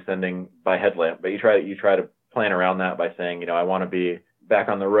probably be descending by headlamp, but you try to plan around that by saying, I want to be back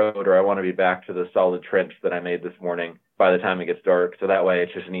on the road, or I want to be back to the solid trench that I made this morning by the time it gets dark. So that way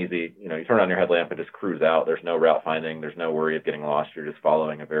it's just an easy, you turn on your headlamp and just cruise out. There's no route finding. There's no worry of getting lost. You're just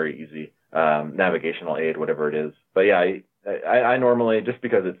following a very easy navigational aid, whatever it is. But yeah, I normally, just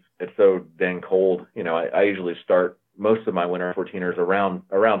because it's so dang cold, I usually start most of my winter 14ers around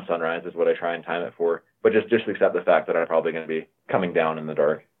sunrise is what I try and time it for. But just accept the fact that I'm probably going to be coming down in the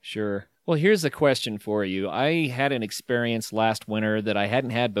dark. Sure. Well, here's a question for you. I had an experience last winter that I hadn't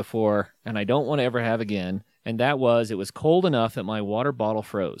had before, and I don't want to ever have again, and that was it was cold enough that my water bottle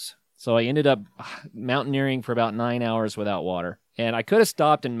froze. So I ended up mountaineering for about 9 hours without water. And I could have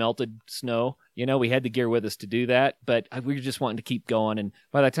stopped and melted snow. We had the gear with us to do that, but we were just wanting to keep going. And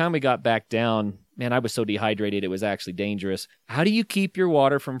by the time we got back down, man, I was so dehydrated, it was actually dangerous. How do you keep your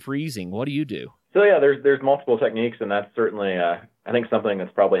water from freezing? What do you do? So yeah, there's multiple techniques, and that's certainly I think something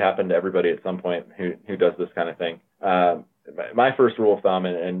that's probably happened to everybody at some point who does this kind of thing. My first rule of thumb,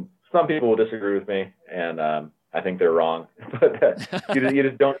 and some people will disagree with me, and I think they're wrong, but you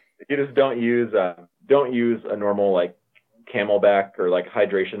just don't use a normal like Camelback or like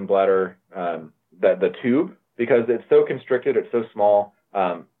hydration bladder, the tube, because it's so constricted, it's so small.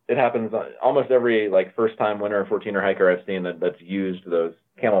 It happens almost every like first time winter 14er hiker I've seen that's used those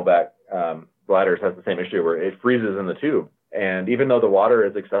Camelback bladders has the same issue where it freezes in the tube. And even though the water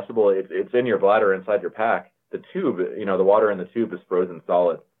is accessible, it's in your bladder inside your pack. The tube, the water in the tube is frozen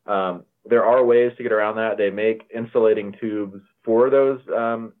solid. There are ways to get around that. They make insulating tubes for those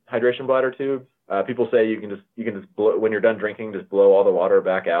hydration bladder tubes. People say you can just blow, when you're done drinking, just blow all the water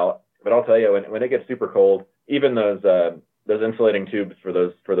back out. But I'll tell you, when it gets super cold, even those insulating tubes for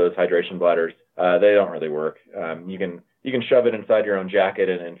those hydration bladders, they don't really work. You can shove it inside your own jacket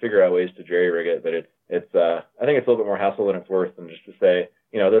and figure out ways to jerry rig it, but I think it's a little bit more hassle than it's worth than just to say,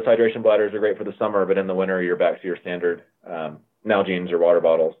 those hydration bladders are great for the summer, but in the winter you're back to your standard Nalgene's or water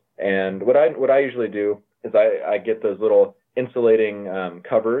bottles. And what I usually do is I get those little insulating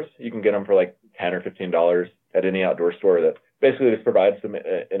covers. You can get them for like $10 or $15 at any outdoor store that basically just provides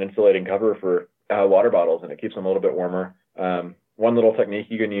an insulating cover for water bottles, and it keeps them a little bit warmer. One little technique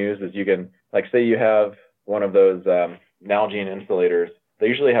you can use is you can, like, say you have one of those Nalgene insulators. They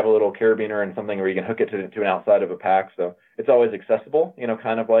usually have a little carabiner and something where you can hook it to an outside of a pack, so it's always accessible,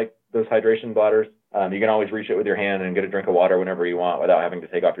 kind of like those hydration bladders. You can always reach it with your hand and get a drink of water whenever you want without having to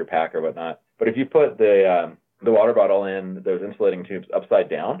take off your pack or whatnot. But if you put the water bottle in those insulating tubes upside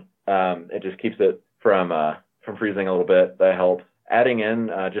down, it just keeps it from freezing a little bit. That helps. Adding in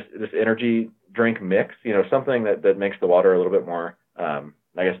just this energy drink mix, something that makes the water a little bit more, I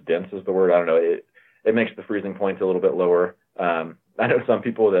guess dense is the word. I don't know. It makes the freezing points a little bit lower. I know some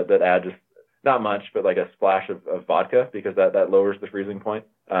people that add just not much, but like a splash of vodka, because that lowers the freezing point.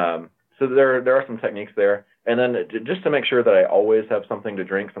 So there are some techniques there. And then just to make sure that I always have something to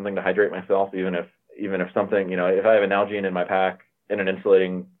drink, something to hydrate myself, even if something, if I have a Nalgene in my pack in an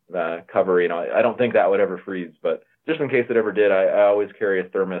insulating cover, I don't think that would ever freeze. But just in case it ever did, I always carry a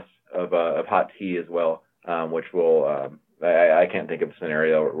thermos of hot tea as well, which will I can't think of a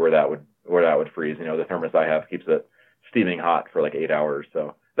scenario where that would freeze. The thermos I have keeps it steaming hot for like 8 hours.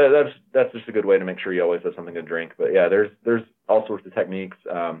 So that's just a good way to make sure you always have something to drink. But yeah, there's all sorts of techniques.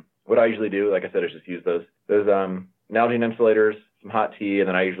 What I usually do, like I said, is just use those Nalgene insulators, some hot tea, and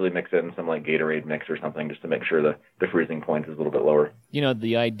then I usually mix in some like Gatorade mix or something just to make sure the freezing point is a little bit lower.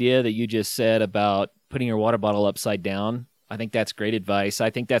 The idea that you just said about putting your water bottle upside down, I think that's great advice. I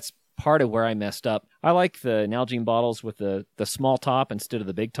think that's part of where I messed up. I like the Nalgene bottles with the small top instead of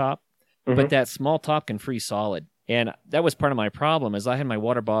the big top, but that small top can freeze solid. And that was part of my problem is I had my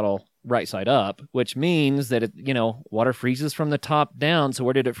water bottle right side up, which means that, water freezes from the top down. So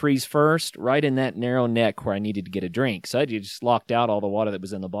where did it freeze first? Right in that narrow neck where I needed to get a drink. So I just locked out all the water that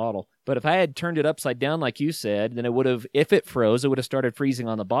was in the bottle. But if I had turned it upside down, like you said, then it would have, if it froze, it would have started freezing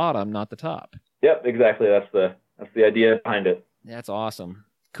on the bottom, not the top. Yep, exactly. That's That's the idea behind it. That's awesome.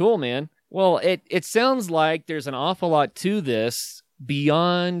 Cool, man. Well, it sounds like there's an awful lot to this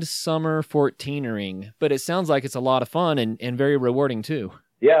beyond summer 14ering, but it sounds like it's a lot of fun and very rewarding too.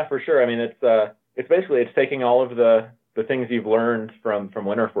 Yeah, for sure. I mean, it's basically taking all of the things you've learned from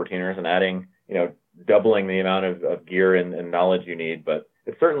winter 14ers and adding, doubling the amount of gear and knowledge you need. But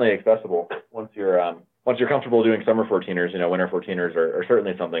it's certainly accessible once you're comfortable doing summer 14ers. Winter 14ers are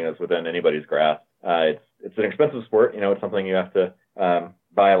certainly something that's within anybody's grasp. It's an expensive sport. It's something you have to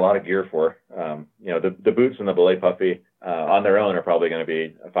buy a lot of gear for. The boots and the belay puffy on their own are probably going to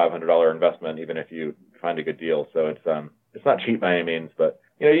be a $500 investment, even if you find a good deal. So it's not cheap by any means, but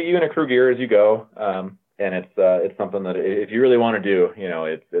you can accrue gear as you go, and it's something that if you really want to do,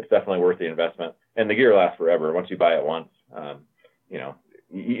 it's definitely worth the investment. And the gear lasts forever. Once you buy it once,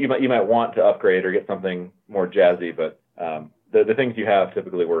 you might want to upgrade or get something more jazzy, but the things you have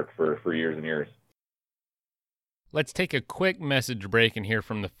typically work for years and years. Let's take a quick message break and hear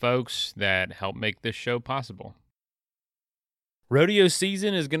from the folks that help make this show possible. Rodeo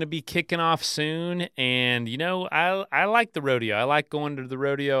season is going to be kicking off soon, and, I like the rodeo. I like going to the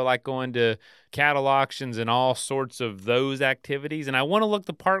rodeo. I like going to cattle auctions and all sorts of those activities, and I want to look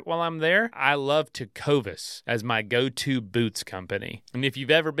the part while I'm there. I love Tecovas as my go-to boots company, and if you've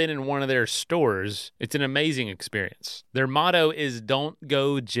ever been in one of their stores, it's an amazing experience. Their motto is "Don't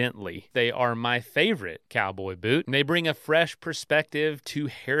go gently." They are my favorite cowboy boot, and they bring a fresh perspective to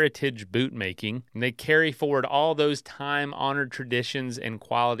heritage boot making, and they carry forward all those time-honored traditions and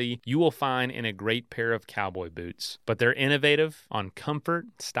quality you will find in a great pair of cowboy boots. But they're innovative on comfort,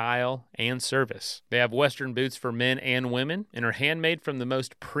 style, and service. They have Western boots for men and women and are handmade from the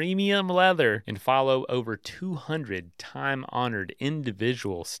most premium leather and follow over 200 time-honored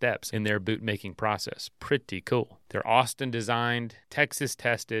individual steps in their boot making process. Pretty cool. They're Austin designed, Texas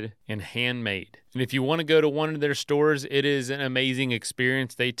tested, and handmade. And if you want to go to one of their stores, it is an amazing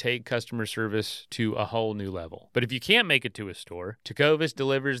experience. They take customer service to a whole new level. But if you can't make it to a store, Tecovas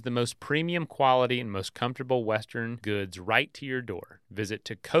delivers the most premium quality and most comfortable Western goods right to your door. Visit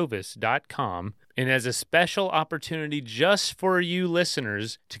tecovas.com. And as a special opportunity just for you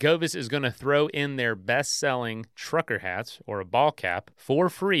listeners, Tecovas is going to throw in their best-selling trucker hats or a ball cap for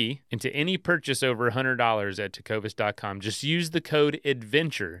free into any purchase over $100 at tecovas.com. Just use the code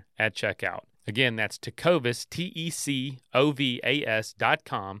ADVENTURE at checkout. Again, that's Tecovas,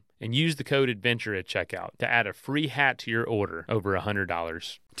 TECOVAS.com, and use the code ADVENTURE at checkout to add a free hat to your order over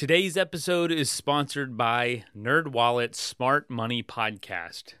 $100. Today's episode is sponsored by NerdWallet's Smart Money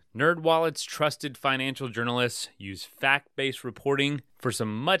Podcast. NerdWallet's trusted financial journalists use fact-based reporting for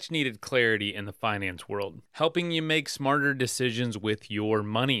some much-needed clarity in the finance world, helping you make smarter decisions with your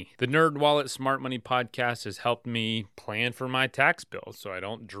money. The NerdWallet Smart Money Podcast has helped me plan for my tax bill so I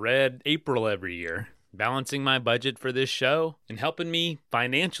don't dread April every year, balancing my budget for this show, and helping me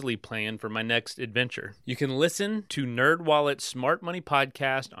financially plan for my next adventure. You can listen to NerdWallet's Smart Money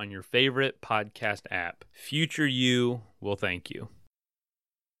Podcast on your favorite podcast app. Future you will thank you.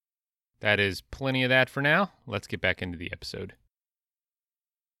 That is plenty of that for now. Let's get back into the episode.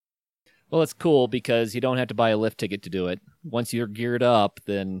 Well, it's cool because you don't have to buy a lift ticket to do it. Once you're geared up,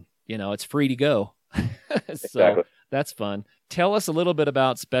 then, it's free to go. Exactly. That's fun. Tell us a little bit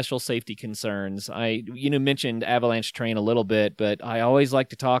about special safety concerns. I mentioned avalanche terrain a little bit, but I always like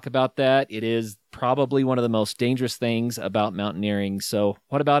to talk about that. It is probably one of the most dangerous things about mountaineering. So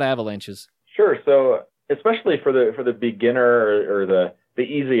what about avalanches? Sure. So especially for the beginner or the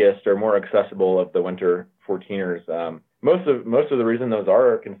easiest or more accessible of the winter 14ers, most of the reason those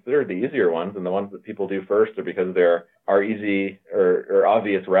are considered the easier ones and the ones that people do first are because there are easy or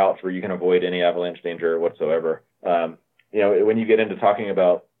obvious routes where you can avoid any avalanche danger whatsoever. When you get into talking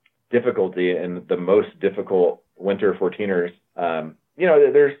about difficulty and the most difficult winter 14ers,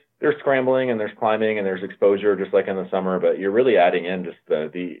 there's scrambling and there's climbing and there's exposure just like in the summer, but you're really adding in just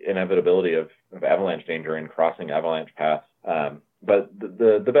the inevitability of avalanche danger and crossing avalanche paths. But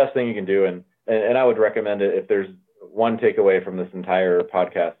the best thing you can do, and I would recommend it if there's one takeaway from this entire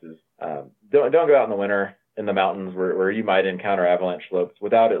podcast is don't go out in the winter in the mountains where you might encounter avalanche slopes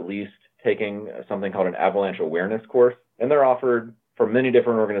without at least taking something called an avalanche awareness course. And they're offered from many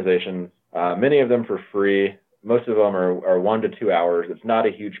different organizations, many of them for free. Most of them are 1 to 2 hours. It's not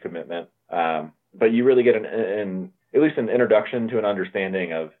a huge commitment, but you really get at least an introduction to an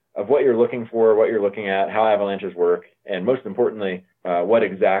understanding of what you're looking for, what you're looking at, how avalanches work, and most importantly, what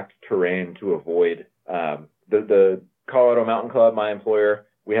exact terrain to avoid. The Colorado Mountain Club, my employer,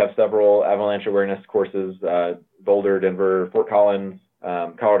 we have several avalanche awareness courses, Boulder, Denver, Fort Collins,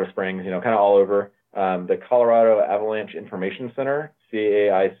 Colorado Springs, kind of all over. The Colorado Avalanche Information Center,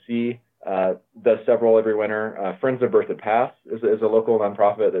 CAIC, does several every winter. Friends of Berthoud Pass is a local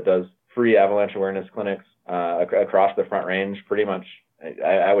nonprofit that does free avalanche awareness clinics across the Front Range, pretty much,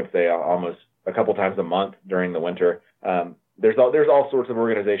 I would say almost a couple times a month during the winter. There's all sorts of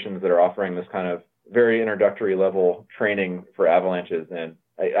organizations that are offering this kind of very introductory level training for avalanches, and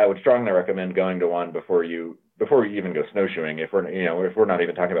I would strongly recommend going to one before you even go snowshoeing. If we're not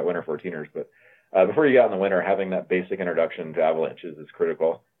even talking about winter 14ers, but before you get out in the winter, having that basic introduction to avalanches is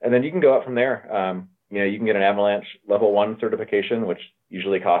critical. And then you can go up from there. You can get an avalanche level 1 certification, which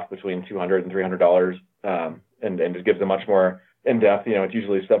usually costs between $200 and $300, and just gives a much more in-depth. It's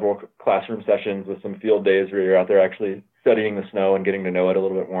usually several classroom sessions with some field days where you're out there actually studying the snow and getting to know it a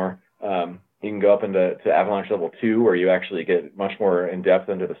little bit more. You can go up into avalanche level 2, where you actually get much more in depth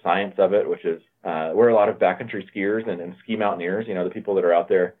into the science of it, which is where a lot of backcountry skiers and ski mountaineers, the people that are out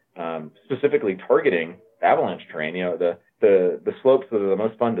there specifically targeting avalanche terrain. The slopes that are the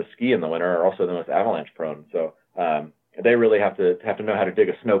most fun to ski in the winter are also the most avalanche prone. So they really have to know how to dig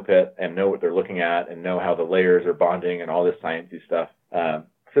a snow pit and know what they're looking at and know how the layers are bonding and all this sciencey stuff.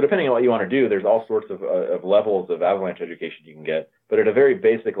 So depending on what you want to do, there's all sorts of levels of avalanche education you can get. But at a very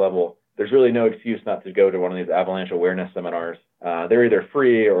basic level, there's really no excuse not to go to one of these avalanche awareness seminars. They're either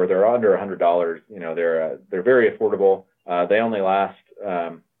free or they're under $100. They're very affordable. They only last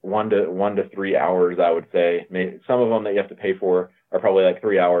 1 to 3 hours, I would say. Some of them that you have to pay for are probably like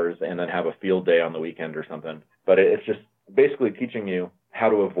 3 hours and then have a field day on the weekend or something. But it's just basically teaching you how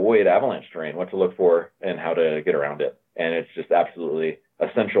to avoid avalanche terrain, what to look for, and how to get around it. And it's just absolutely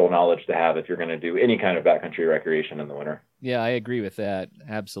essential knowledge to have if you're going to do any kind of backcountry recreation in the winter. Yeah, I agree with that.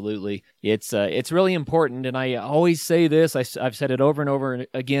 Absolutely. It's really important, and I always say this. I've said it over and over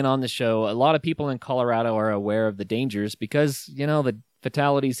again on the show. A lot of people in Colorado are aware of the dangers because, the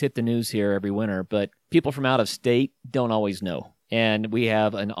fatalities hit the news here every winter, but people from out of state don't always know. And we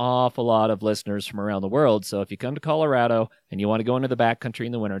have an awful lot of listeners from around the world. So if you come to Colorado and you want to go into the backcountry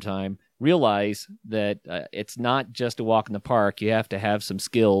in the wintertime, realize that it's not just a walk in the park. You have to have some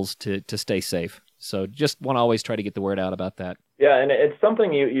skills to stay safe. So just want to always try to get the word out about that. Yeah, and it's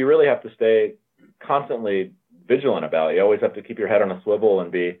something you really have to stay constantly vigilant about. You always have to keep your head on a swivel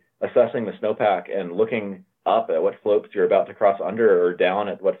and be assessing the snowpack and looking up at what slopes you're about to cross under or down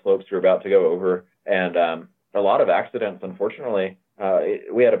at what slopes you're about to go over. And a lot of accidents, unfortunately.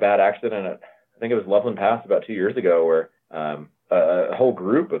 We had a bad accident at, I think it was Loveland Pass about 2 years ago, where a whole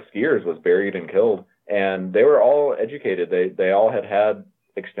group of skiers was buried and killed. And they were all educated. They all had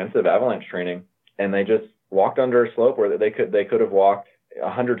extensive avalanche training, and they just walked under a slope where they could have walked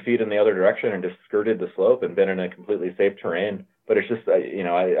 100 feet in the other direction and just skirted the slope and been in a completely safe terrain. But it's just,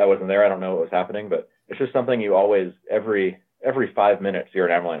 I wasn't there. I don't know what was happening, but it's just something you always, every 5 minutes you're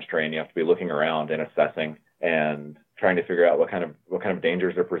in avalanche terrain, you have to be looking around and assessing and trying to figure out what kind of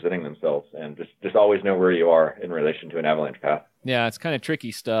dangers are presenting themselves, and just always know where you are in relation to an avalanche path. Yeah, it's kind of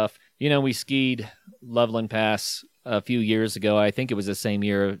tricky stuff. We skied Loveland Pass a few years ago. I think it was the same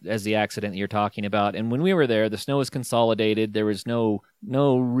year as the accident that you're talking about. And when we were there, the snow was consolidated. There was no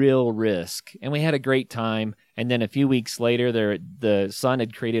real risk. And we had a great time. And then a few weeks later, the sun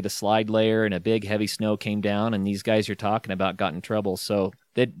had created a slide layer and a big heavy snow came down, and these guys you're talking about got in trouble. So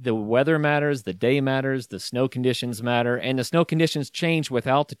the weather matters, the day matters, the snow conditions matter, and the snow conditions change with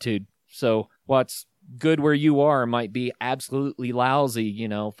altitude. So what's good where you are might be absolutely lousy,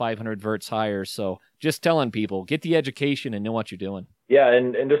 500 verts higher. So just telling people, get the education and know what you're doing. Yeah,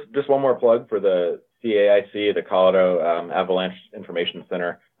 and just one more plug for the CAIC, the Colorado Avalanche Information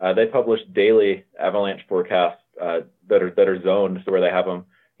Center. They publish daily avalanche forecasts that are zoned, so where they have them,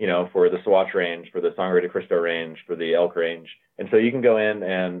 for the Swatch Range, for the Sangre de Cristo Range, for the Elk Range. And so you can go in,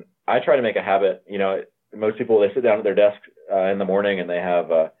 and I try to make a habit. Most people, they sit down at their desk in the morning and they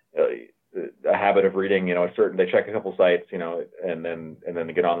have a habit of reading, they check a couple sites, and then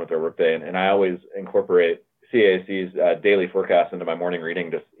they get on with their workday. And I always incorporate CAC's daily forecast into my morning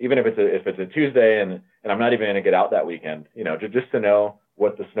reading, just even if it's a Tuesday and I'm not even going to get out that weekend, just to know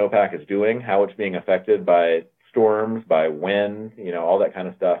what the snowpack is doing, how it's being affected by storms, by wind, all that kind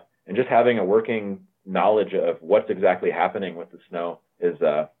of stuff. And just having a working knowledge of what's exactly happening with the snow is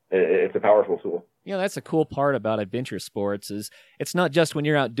it's a powerful tool. That's a cool part about adventure sports is it's not just when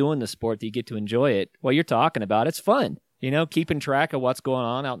you're out doing the sport that you get to enjoy it. What you're talking about, it's fun. Keeping track of what's going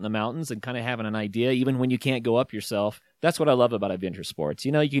on out in the mountains and kind of having an idea, even when you can't go up yourself. That's what I love about adventure sports.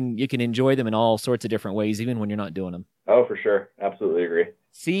 You can enjoy them in all sorts of different ways, even when you're not doing them. Oh, for sure. Absolutely agree.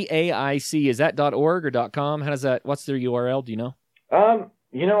 CAIC, is that .org or .com? What's their URL? Do you know?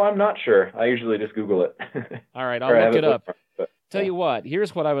 I'm not sure. I usually just Google it. All right, I'll look it up. Tell you what,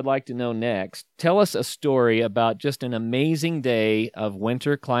 here's what I would like to know next. Tell us a story about just an amazing day of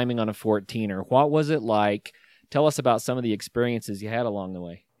winter climbing on a 14er. What was it like? Tell us about some of the experiences you had along the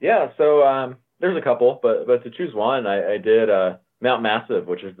way. Yeah, so there's a couple, but to choose one, I did Mount Massive,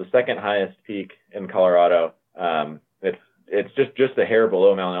 which is the second highest peak in Colorado. It's just a hair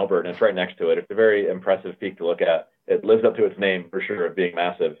below Mount Elbert, and it's right next to it. It's a very impressive peak to look at. It lives up to its name for sure of being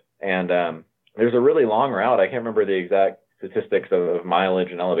massive. And there's a really long route. I can't remember the exact statistics of mileage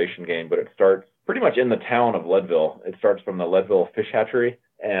and elevation gain, but it starts pretty much in the town of Leadville. It starts from the Leadville Fish Hatchery,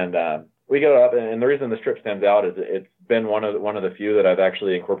 and we go up. And the reason this trip stands out is it's been one of the few that I've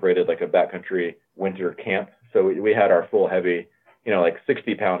actually incorporated like a backcountry winter camp. So we had our full heavy, like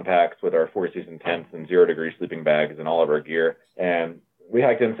 60-pound packs with our 4-season tents and 0-degree sleeping bags and all of our gear. And we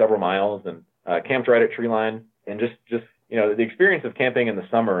hiked in several miles and camped right at Treeline. And just the experience of camping in the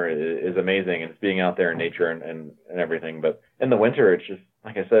summer is amazing, and it's being out there in nature and everything. But in the winter, it's just,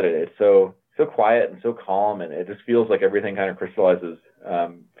 like I said, it's so quiet and so calm, and it just feels like everything kind of crystallizes,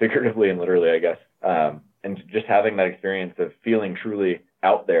 figuratively and literally, I guess. And just having that experience of feeling truly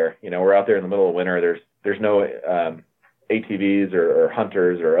out there. We're out there in the middle of winter. There's no ATVs or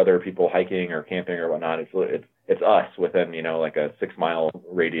hunters or other people hiking or camping or whatnot. It's us within like a 6-mile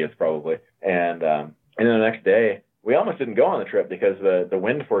radius probably. And then the next day, we almost didn't go on the trip because the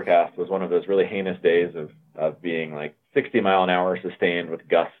wind forecast was one of those really heinous days of being like 60 mile an hour sustained with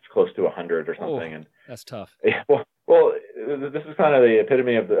gusts close to 100 or something. And that's tough. Yeah, well, this is kind of the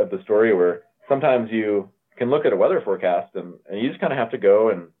epitome of the story where sometimes you can look at a weather forecast and you just kind of have to go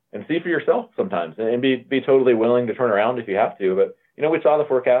and see for yourself sometimes and be totally willing to turn around if you have to. But, we saw the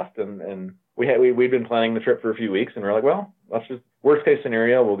forecast and we'd been planning the trip for a few weeks, and we're like, well, let's just, worst case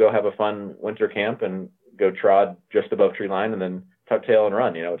scenario, we'll go have a fun winter camp and go trod just above Treeline and then tuck tail and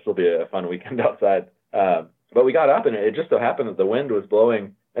run. It'll still be a fun weekend outside. But we got up, and it just so happened that the wind was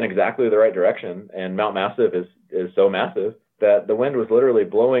blowing in exactly the right direction. And Mount Massive is so massive that the wind was literally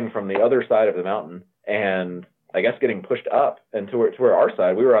blowing from the other side of the mountain and I guess getting pushed up and to where our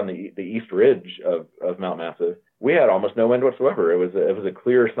side, we were on the east ridge of Mount Massive. We had almost no wind whatsoever. It was a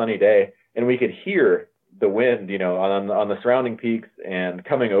clear, sunny day, and we could hear the wind, on the surrounding peaks and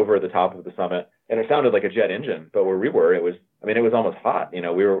coming over the top of the summit. And it sounded like a jet engine, but where we were, it was almost hot. We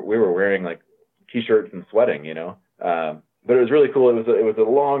were wearing like t-shirts and sweating, but it was really cool. It was a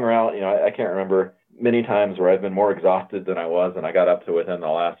long route. I can't remember many times where I've been more exhausted than I was. And I got up to within the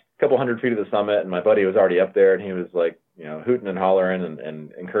last couple hundred feet of the summit, and my buddy was already up there, and he was like, hooting and hollering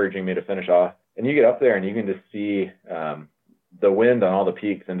and encouraging me to finish off. And you get up there and you can just see, the wind on all the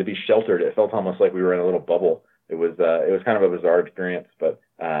peaks, and to be sheltered, it felt almost like we were in a little bubble. It was kind of a bizarre experience, but,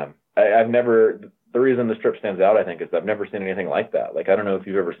 I've never, the reason this trip stands out, I think, is I've never seen anything like that. Like, I don't know if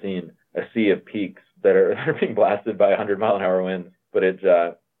you've ever seen a sea of peaks that are being blasted by 100-mile-an-hour winds, but it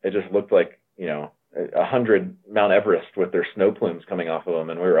just looked like, 100 Mount Everest with their snow plumes coming off of them.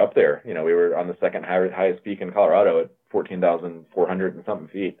 And we were up there, we were on the second highest peak in Colorado at 14,400 and something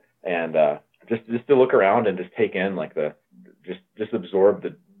feet. And, just to look around and just take in like just absorb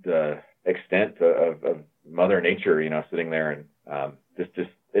the extent of Mother Nature, sitting there and, just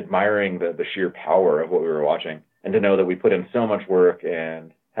admiring the sheer power of what we were watching, and to know that we put in so much work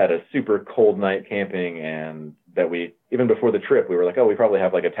and had a super cold night camping, and that we, even before the trip, we were like, oh, we probably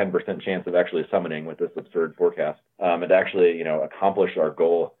have like a 10% chance of actually summiting with this absurd forecast. And to actually, accomplish our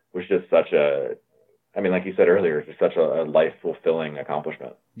goal was just such like you said earlier, it's just such a life-fulfilling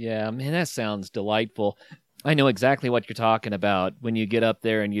accomplishment. Yeah, man, that sounds delightful. I know exactly what you're talking about when you get up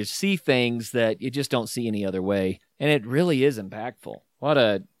there and you see things that you just don't see any other way. And it really is impactful. What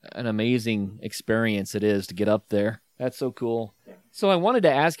an amazing experience it is to get up there. That's so cool. So I wanted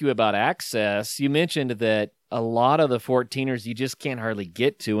to ask you about access. You mentioned that a lot of the 14ers you just can't hardly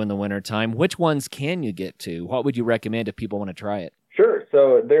get to in the wintertime. Which ones can you get to? What would you recommend if people want to try it? Sure.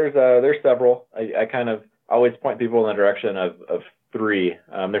 So there's several. I kind of always point people in the direction of three.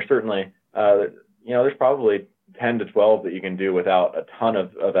 There's certainly, there's probably 10 to 12 that you can do without a ton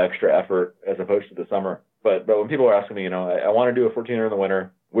of extra effort as opposed to the summer. But when people are asking me, I want to do a 14er in the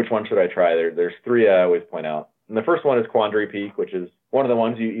winter, which one should I try? There's three I always point out. And the first one is Quandary Peak, which is one of the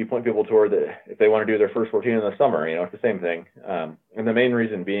ones you point people toward that if they want to do their first 14 in the summer, it's the same thing. And the main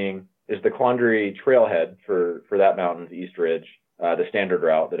reason being is the Quandary trailhead for that mountain's East Ridge, the standard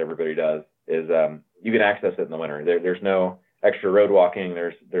route that everybody does, is you can access it in the winter. There's no extra road walking.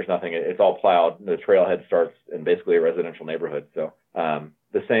 There's nothing. It's all plowed. The trailhead starts in basically a residential neighborhood. So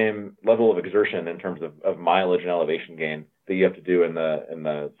the same level of exertion in terms of mileage and elevation gain that you have to do in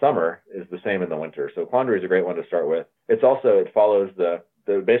the summer is the same in the winter. So Quandary is a great one to start with. It follows the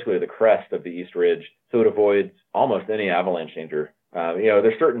basically the crest of the East Ridge, so it avoids almost any avalanche danger.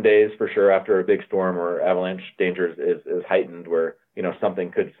 There's certain days for sure after a big storm where avalanche danger is heightened, where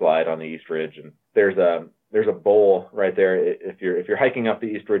something could slide on the East Ridge, and there's a bowl right there. If you're hiking up the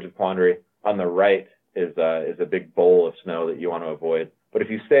East Ridge of Quandary, on the right is a big bowl of snow that you want to avoid. But if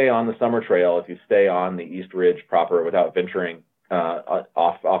you stay on the summer trail, if you stay on the East Ridge proper without venturing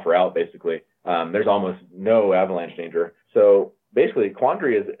off route, basically, there's almost no avalanche danger. So basically,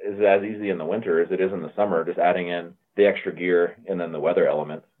 Quandary is as easy in the winter as it is in the summer, just adding in the extra gear and then the weather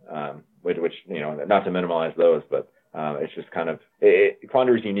elements, which not to minimize those, but it's just kind of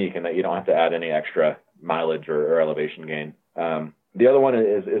Quandary is unique in that you don't have to add any extra mileage or elevation gain. The other one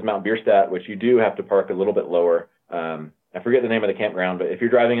is Mount Bierstadt, which you do have to park a little bit lower. I forget the name of the campground, but if you're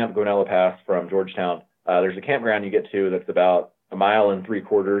driving up Guanella Pass from Georgetown, there's a campground you get to that's about 1.75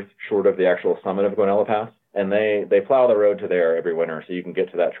 miles short of the actual summit of Guanella Pass, and they plow the road to there every winter, so you can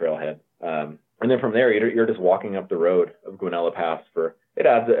get to that trailhead. And then from there, you're just walking up the road of Guanella Pass it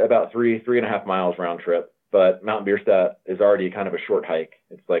adds about 3.5 miles round trip. But Mount Bierstadt is already kind of a short hike.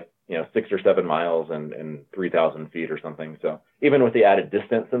 It's like 6 or 7 miles and 3,000 feet or something. So even with the added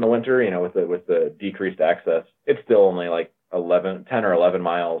distance in the winter, with the decreased access, it's still only like 10 or 11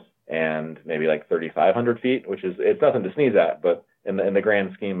 miles and maybe like 3,500 feet, it's nothing to sneeze at. But in the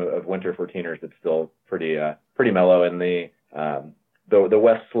grand scheme of winter 14ers, it's still pretty mellow. And the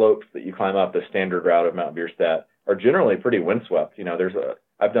west slopes that you climb up, the standard route of Mount Bierstadt, are generally pretty windswept.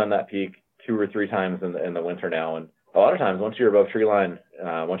 I've done that peak 2 or 3 times in the winter now, and a lot of times once you're above tree line,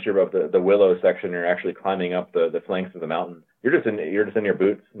 once you're above the willow section, you're actually climbing up the flanks of the mountain. You're just in your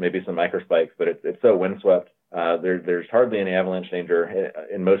boots, maybe some micro spikes, but it's so windswept. There's hardly any avalanche danger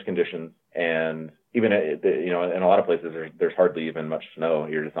in most conditions, and even in a lot of places there's hardly even much snow.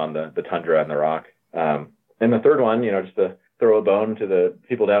 You're just on the tundra and the rock. And the third one, just to throw a bone to the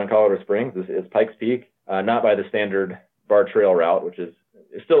people down in Colorado Springs, is Pikes Peak, not by the standard bar trail route, which is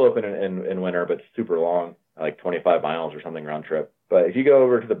still open in winter, but super long, like 25 miles or something round trip. But if you go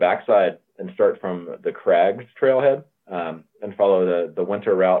over to the backside and start from the Crags trailhead and follow the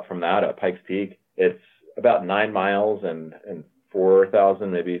winter route from that at Pikes Peak, it's about 9 miles and 4,000,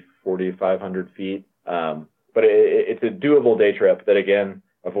 maybe 4,500 feet. But it's a doable day trip that, again,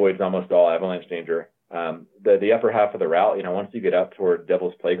 avoids almost all avalanche danger. The upper half of the route, once you get up toward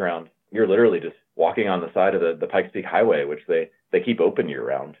Devil's Playground, you're literally just walking on the side of the Pikes Peak Highway, which they keep open year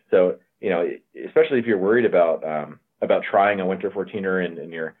round. So, especially if you're worried about trying a winter 14er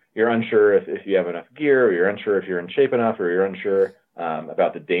and you're unsure if you have enough gear, or you're unsure if you're in shape enough, or you're unsure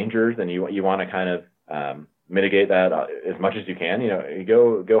about the dangers, and you want to kind of mitigate that as much as you can. You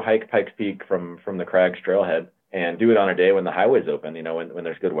go hike Pikes Peak from the Crags trailhead and do it on a day when the highway's open, when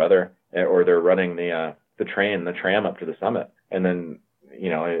there's good weather, or they're running the tram up to the summit. And then,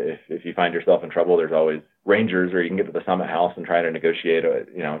 if you find yourself in trouble, there's always rangers, or you can get to the summit house and try to negotiate,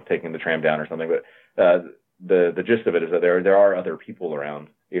 taking the tram down or something. But the gist of it is that there are other people around.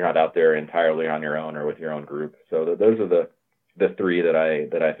 You're not out there entirely on your own or with your own group. So those are the 3 that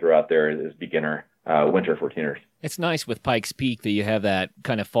I threw out there as beginner winter 14ers. It's nice with Pikes Peak that you have that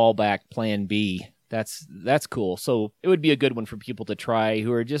kind of fallback plan B. That's cool. So it would be a good one for people to try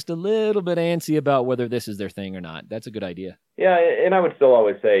who are just a little bit antsy about whether this is their thing or not. That's a good idea. Yeah, and I would still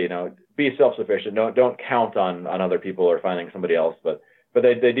always say, be self-sufficient. Don't count on other people or finding somebody else. But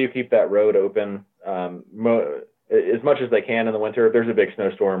they do keep that road open as much as they can in the winter. If there's a big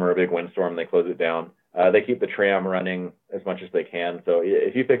snowstorm or a big windstorm, they close it down. They keep the tram running as much as they can. So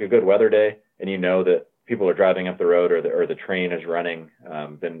if you pick a good weather day and that people are driving up the road or the train is running,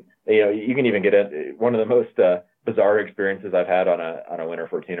 then you can even get it. One of the most bizarre experiences I've had on a winter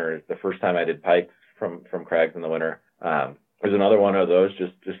 14er is the first time I did pikes from Crags in the winter. There's another one of those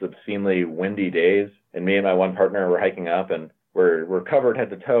just obscenely windy days, and me and my one partner were hiking up, and we're covered head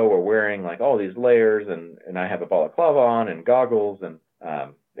to toe. We're wearing like all these layers, and I have a balaclava on and goggles, and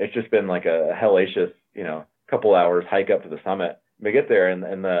it's just been like a hellacious couple hours hike up to the summit. We get there,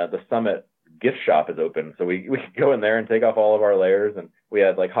 and the summit gift shop is open, so we could go in there and take off all of our layers, and we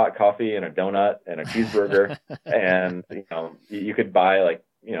had like hot coffee and a donut and a cheeseburger, and you could buy like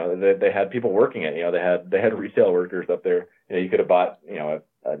they had people working it. They had retail workers up there. You could have bought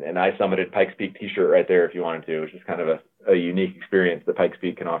an I Summited Pikes Peak T-shirt right there if you wanted to. It's just kind of a unique experience that Pikes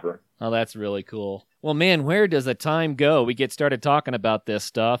Peak can offer. Oh, that's really cool. Well, man, where does the time go? We get started talking about this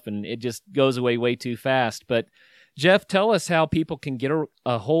stuff, and it just goes away way too fast. But Jeff, tell us how people can get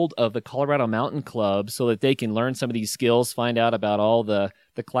a hold of the Colorado Mountain Club so that they can learn some of these skills, find out about all the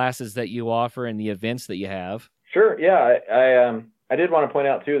classes that you offer and the events that you have. Sure. Yeah. I did want to point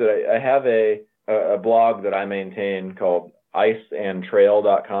out, too, that I have a blog that I maintain called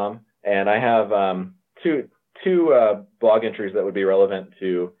iceandtrail.com. And I have two blog entries that would be relevant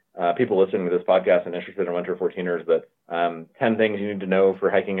to people listening to this podcast and interested in winter 14ers. That 10 things you need to know for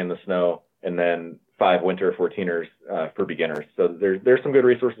hiking in the snow, and then 5 winter 14ers for beginners. So there's some good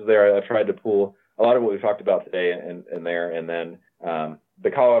resources there. I've tried to pull a lot of what we've talked about today in there. And then the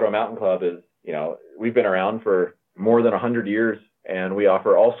Colorado Mountain Club is, we've been around for more than 100 years, and we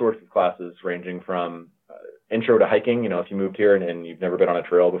offer all sorts of classes ranging from intro to hiking, if you moved here and you've never been on a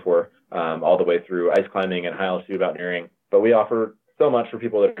trail before, all the way through ice climbing and high altitude mountaineering. But we offer so much for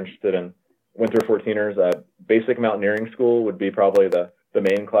people that are interested in winter 14ers. Basic mountaineering school would be probably the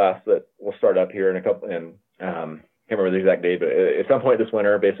main class that will start up here in can't remember the exact date, but at some point this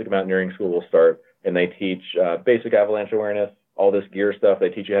winter, basic mountaineering school will start, and they teach basic avalanche awareness, all this gear stuff. They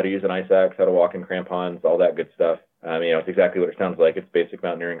teach you how to use an ice axe, how to walk in crampons, all that good stuff. It's exactly what it sounds like. It's basic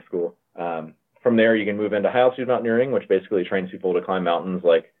mountaineering school. From there, you can move into high altitude mountaineering, which basically trains people to climb mountains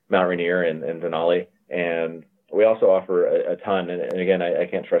like Mount Rainier and Denali. And we also offer a ton, and again, I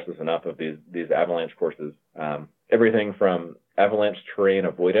can't stress this enough, of these avalanche courses. Everything from avalanche terrain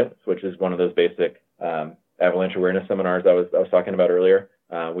avoidance, which is one of those basic avalanche awareness seminars I was talking about earlier.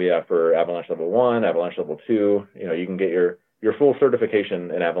 We offer avalanche level 1, avalanche level 2. You can get your full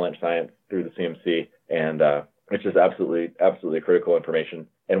certification in avalanche science through the CMC, and it's just absolutely critical information.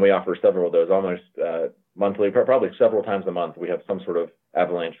 And we offer several of those almost monthly, probably several times a month. We have some sort of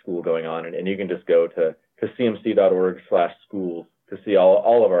avalanche school going on, and you can just go to cmc.org/schools to see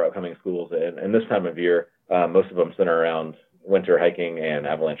all of our upcoming schools. And this time of year, most of them center around winter hiking and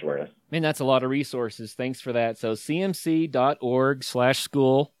avalanche awareness. Man, that's a lot of resources. Thanks for that. So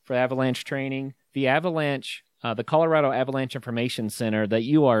cmc.org/school for avalanche training. The Colorado Avalanche Information Center,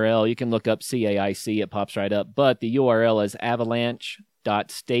 the URL, you can look up CAIC, it pops right up, but the URL is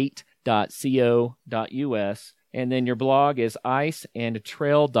avalanche.state.co.us. And then your blog is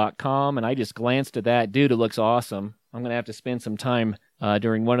iceandtrail.com, and I just glanced at that. Dude, it looks awesome. I'm going to have to spend some time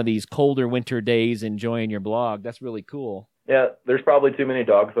during one of these colder winter days enjoying your blog. That's really cool. Yeah, there's probably too many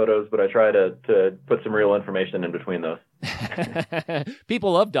dog photos, but I try to put some real information in between those.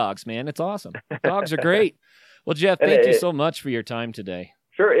 People love dogs, man. It's awesome. Dogs are great. Well, Jeff, thank you so much for your time today.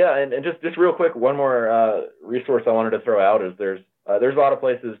 Sure, yeah, and just real quick, one more resource I wanted to throw out is there's a lot of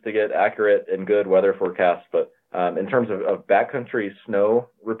places to get accurate and good weather forecasts, but in terms of backcountry snow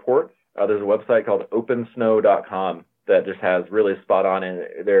reports, there's a website called opensnow.com that just has really spot on,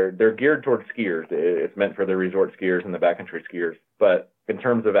 and they're geared towards skiers. It's meant for the resort skiers and the backcountry skiers. But in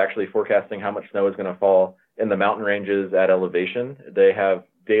terms of actually forecasting how much snow is going to fall in the mountain ranges at elevation, they have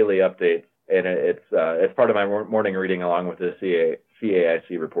daily updates, and it's part of my morning reading along with the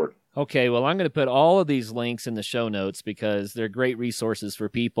CAIC report. Okay, well, I'm going to put all of these links in the show notes because they're great resources for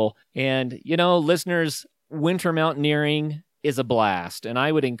people. And, listeners, winter mountaineering is a blast, and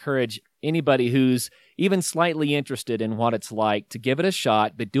I would encourage anybody who's even slightly interested in what it's like to give it a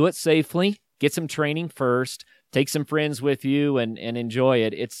shot, but do it safely, get some training first, take some friends with you, and enjoy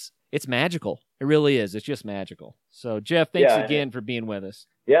it. It's magical. It really is. It's just magical. So, Jeff, thanks again for being with us.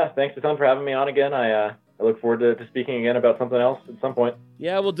 Yeah, thanks a ton for having me on again. I look forward to speaking again about something else at some point.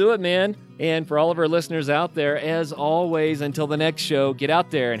 Yeah, we'll do it, man. And for all of our listeners out there, as always, until the next show, get out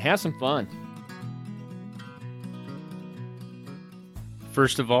there and have some fun.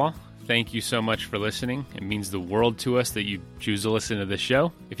 First of all, thank you so much for listening. It means the world to us that you choose to listen to this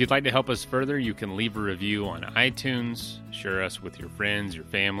show. If you'd like to help us further, you can leave a review on iTunes, share us with your friends, your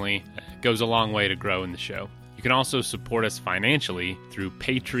family. It goes a long way to growing the show. You can also support us financially through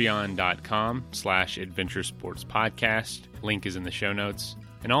patreon.com/adventuresportspodcast. Link is in the show notes.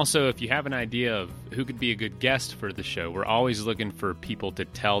 And also, if you have an idea of who could be a good guest for the show, we're always looking for people to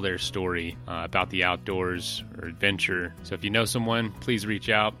tell their story about the outdoors or adventure. So if you know someone, please reach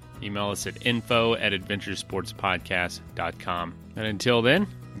out. Email us at info@adventuresportspodcast.com. And until then,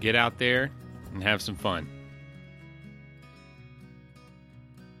 get out there and have some fun.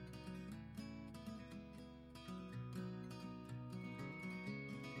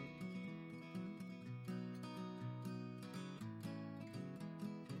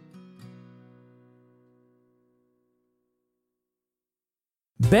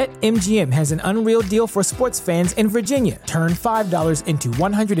 BetMGM has an unreal deal for sports fans in Virginia. Turn $5 into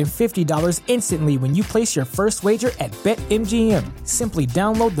 $150 instantly when you place your first wager at BetMGM. Simply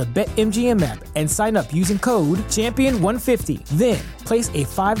download the BetMGM app and sign up using code Champion150. Then, place a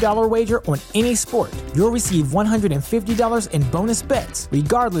 $5 wager on any sport. You'll receive $150 in bonus bets,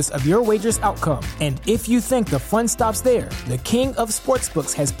 regardless of your wager's outcome. And if you think the fun stops there, the king of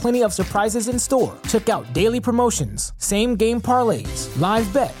sportsbooks has plenty of surprises in store. Check out daily promotions, same-game parlays, live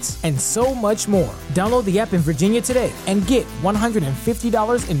bets, bets, and so much more. Download the app in Virginia today and get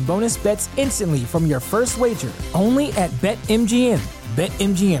 $150 in bonus bets instantly from your first wager. Only at BetMGM.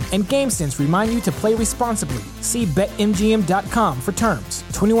 BetMGM and GameSense remind you to play responsibly. See BetMGM.com for terms.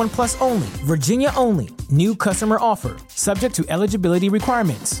 21 plus only. Virginia only. New customer offer. Subject to eligibility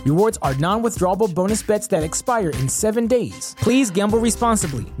requirements. Rewards are non-withdrawable bonus bets that expire in 7 days. Please gamble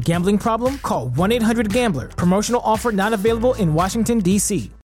responsibly. Gambling problem? Call 1-800-GAMBLER. Promotional offer not available in Washington, D.C.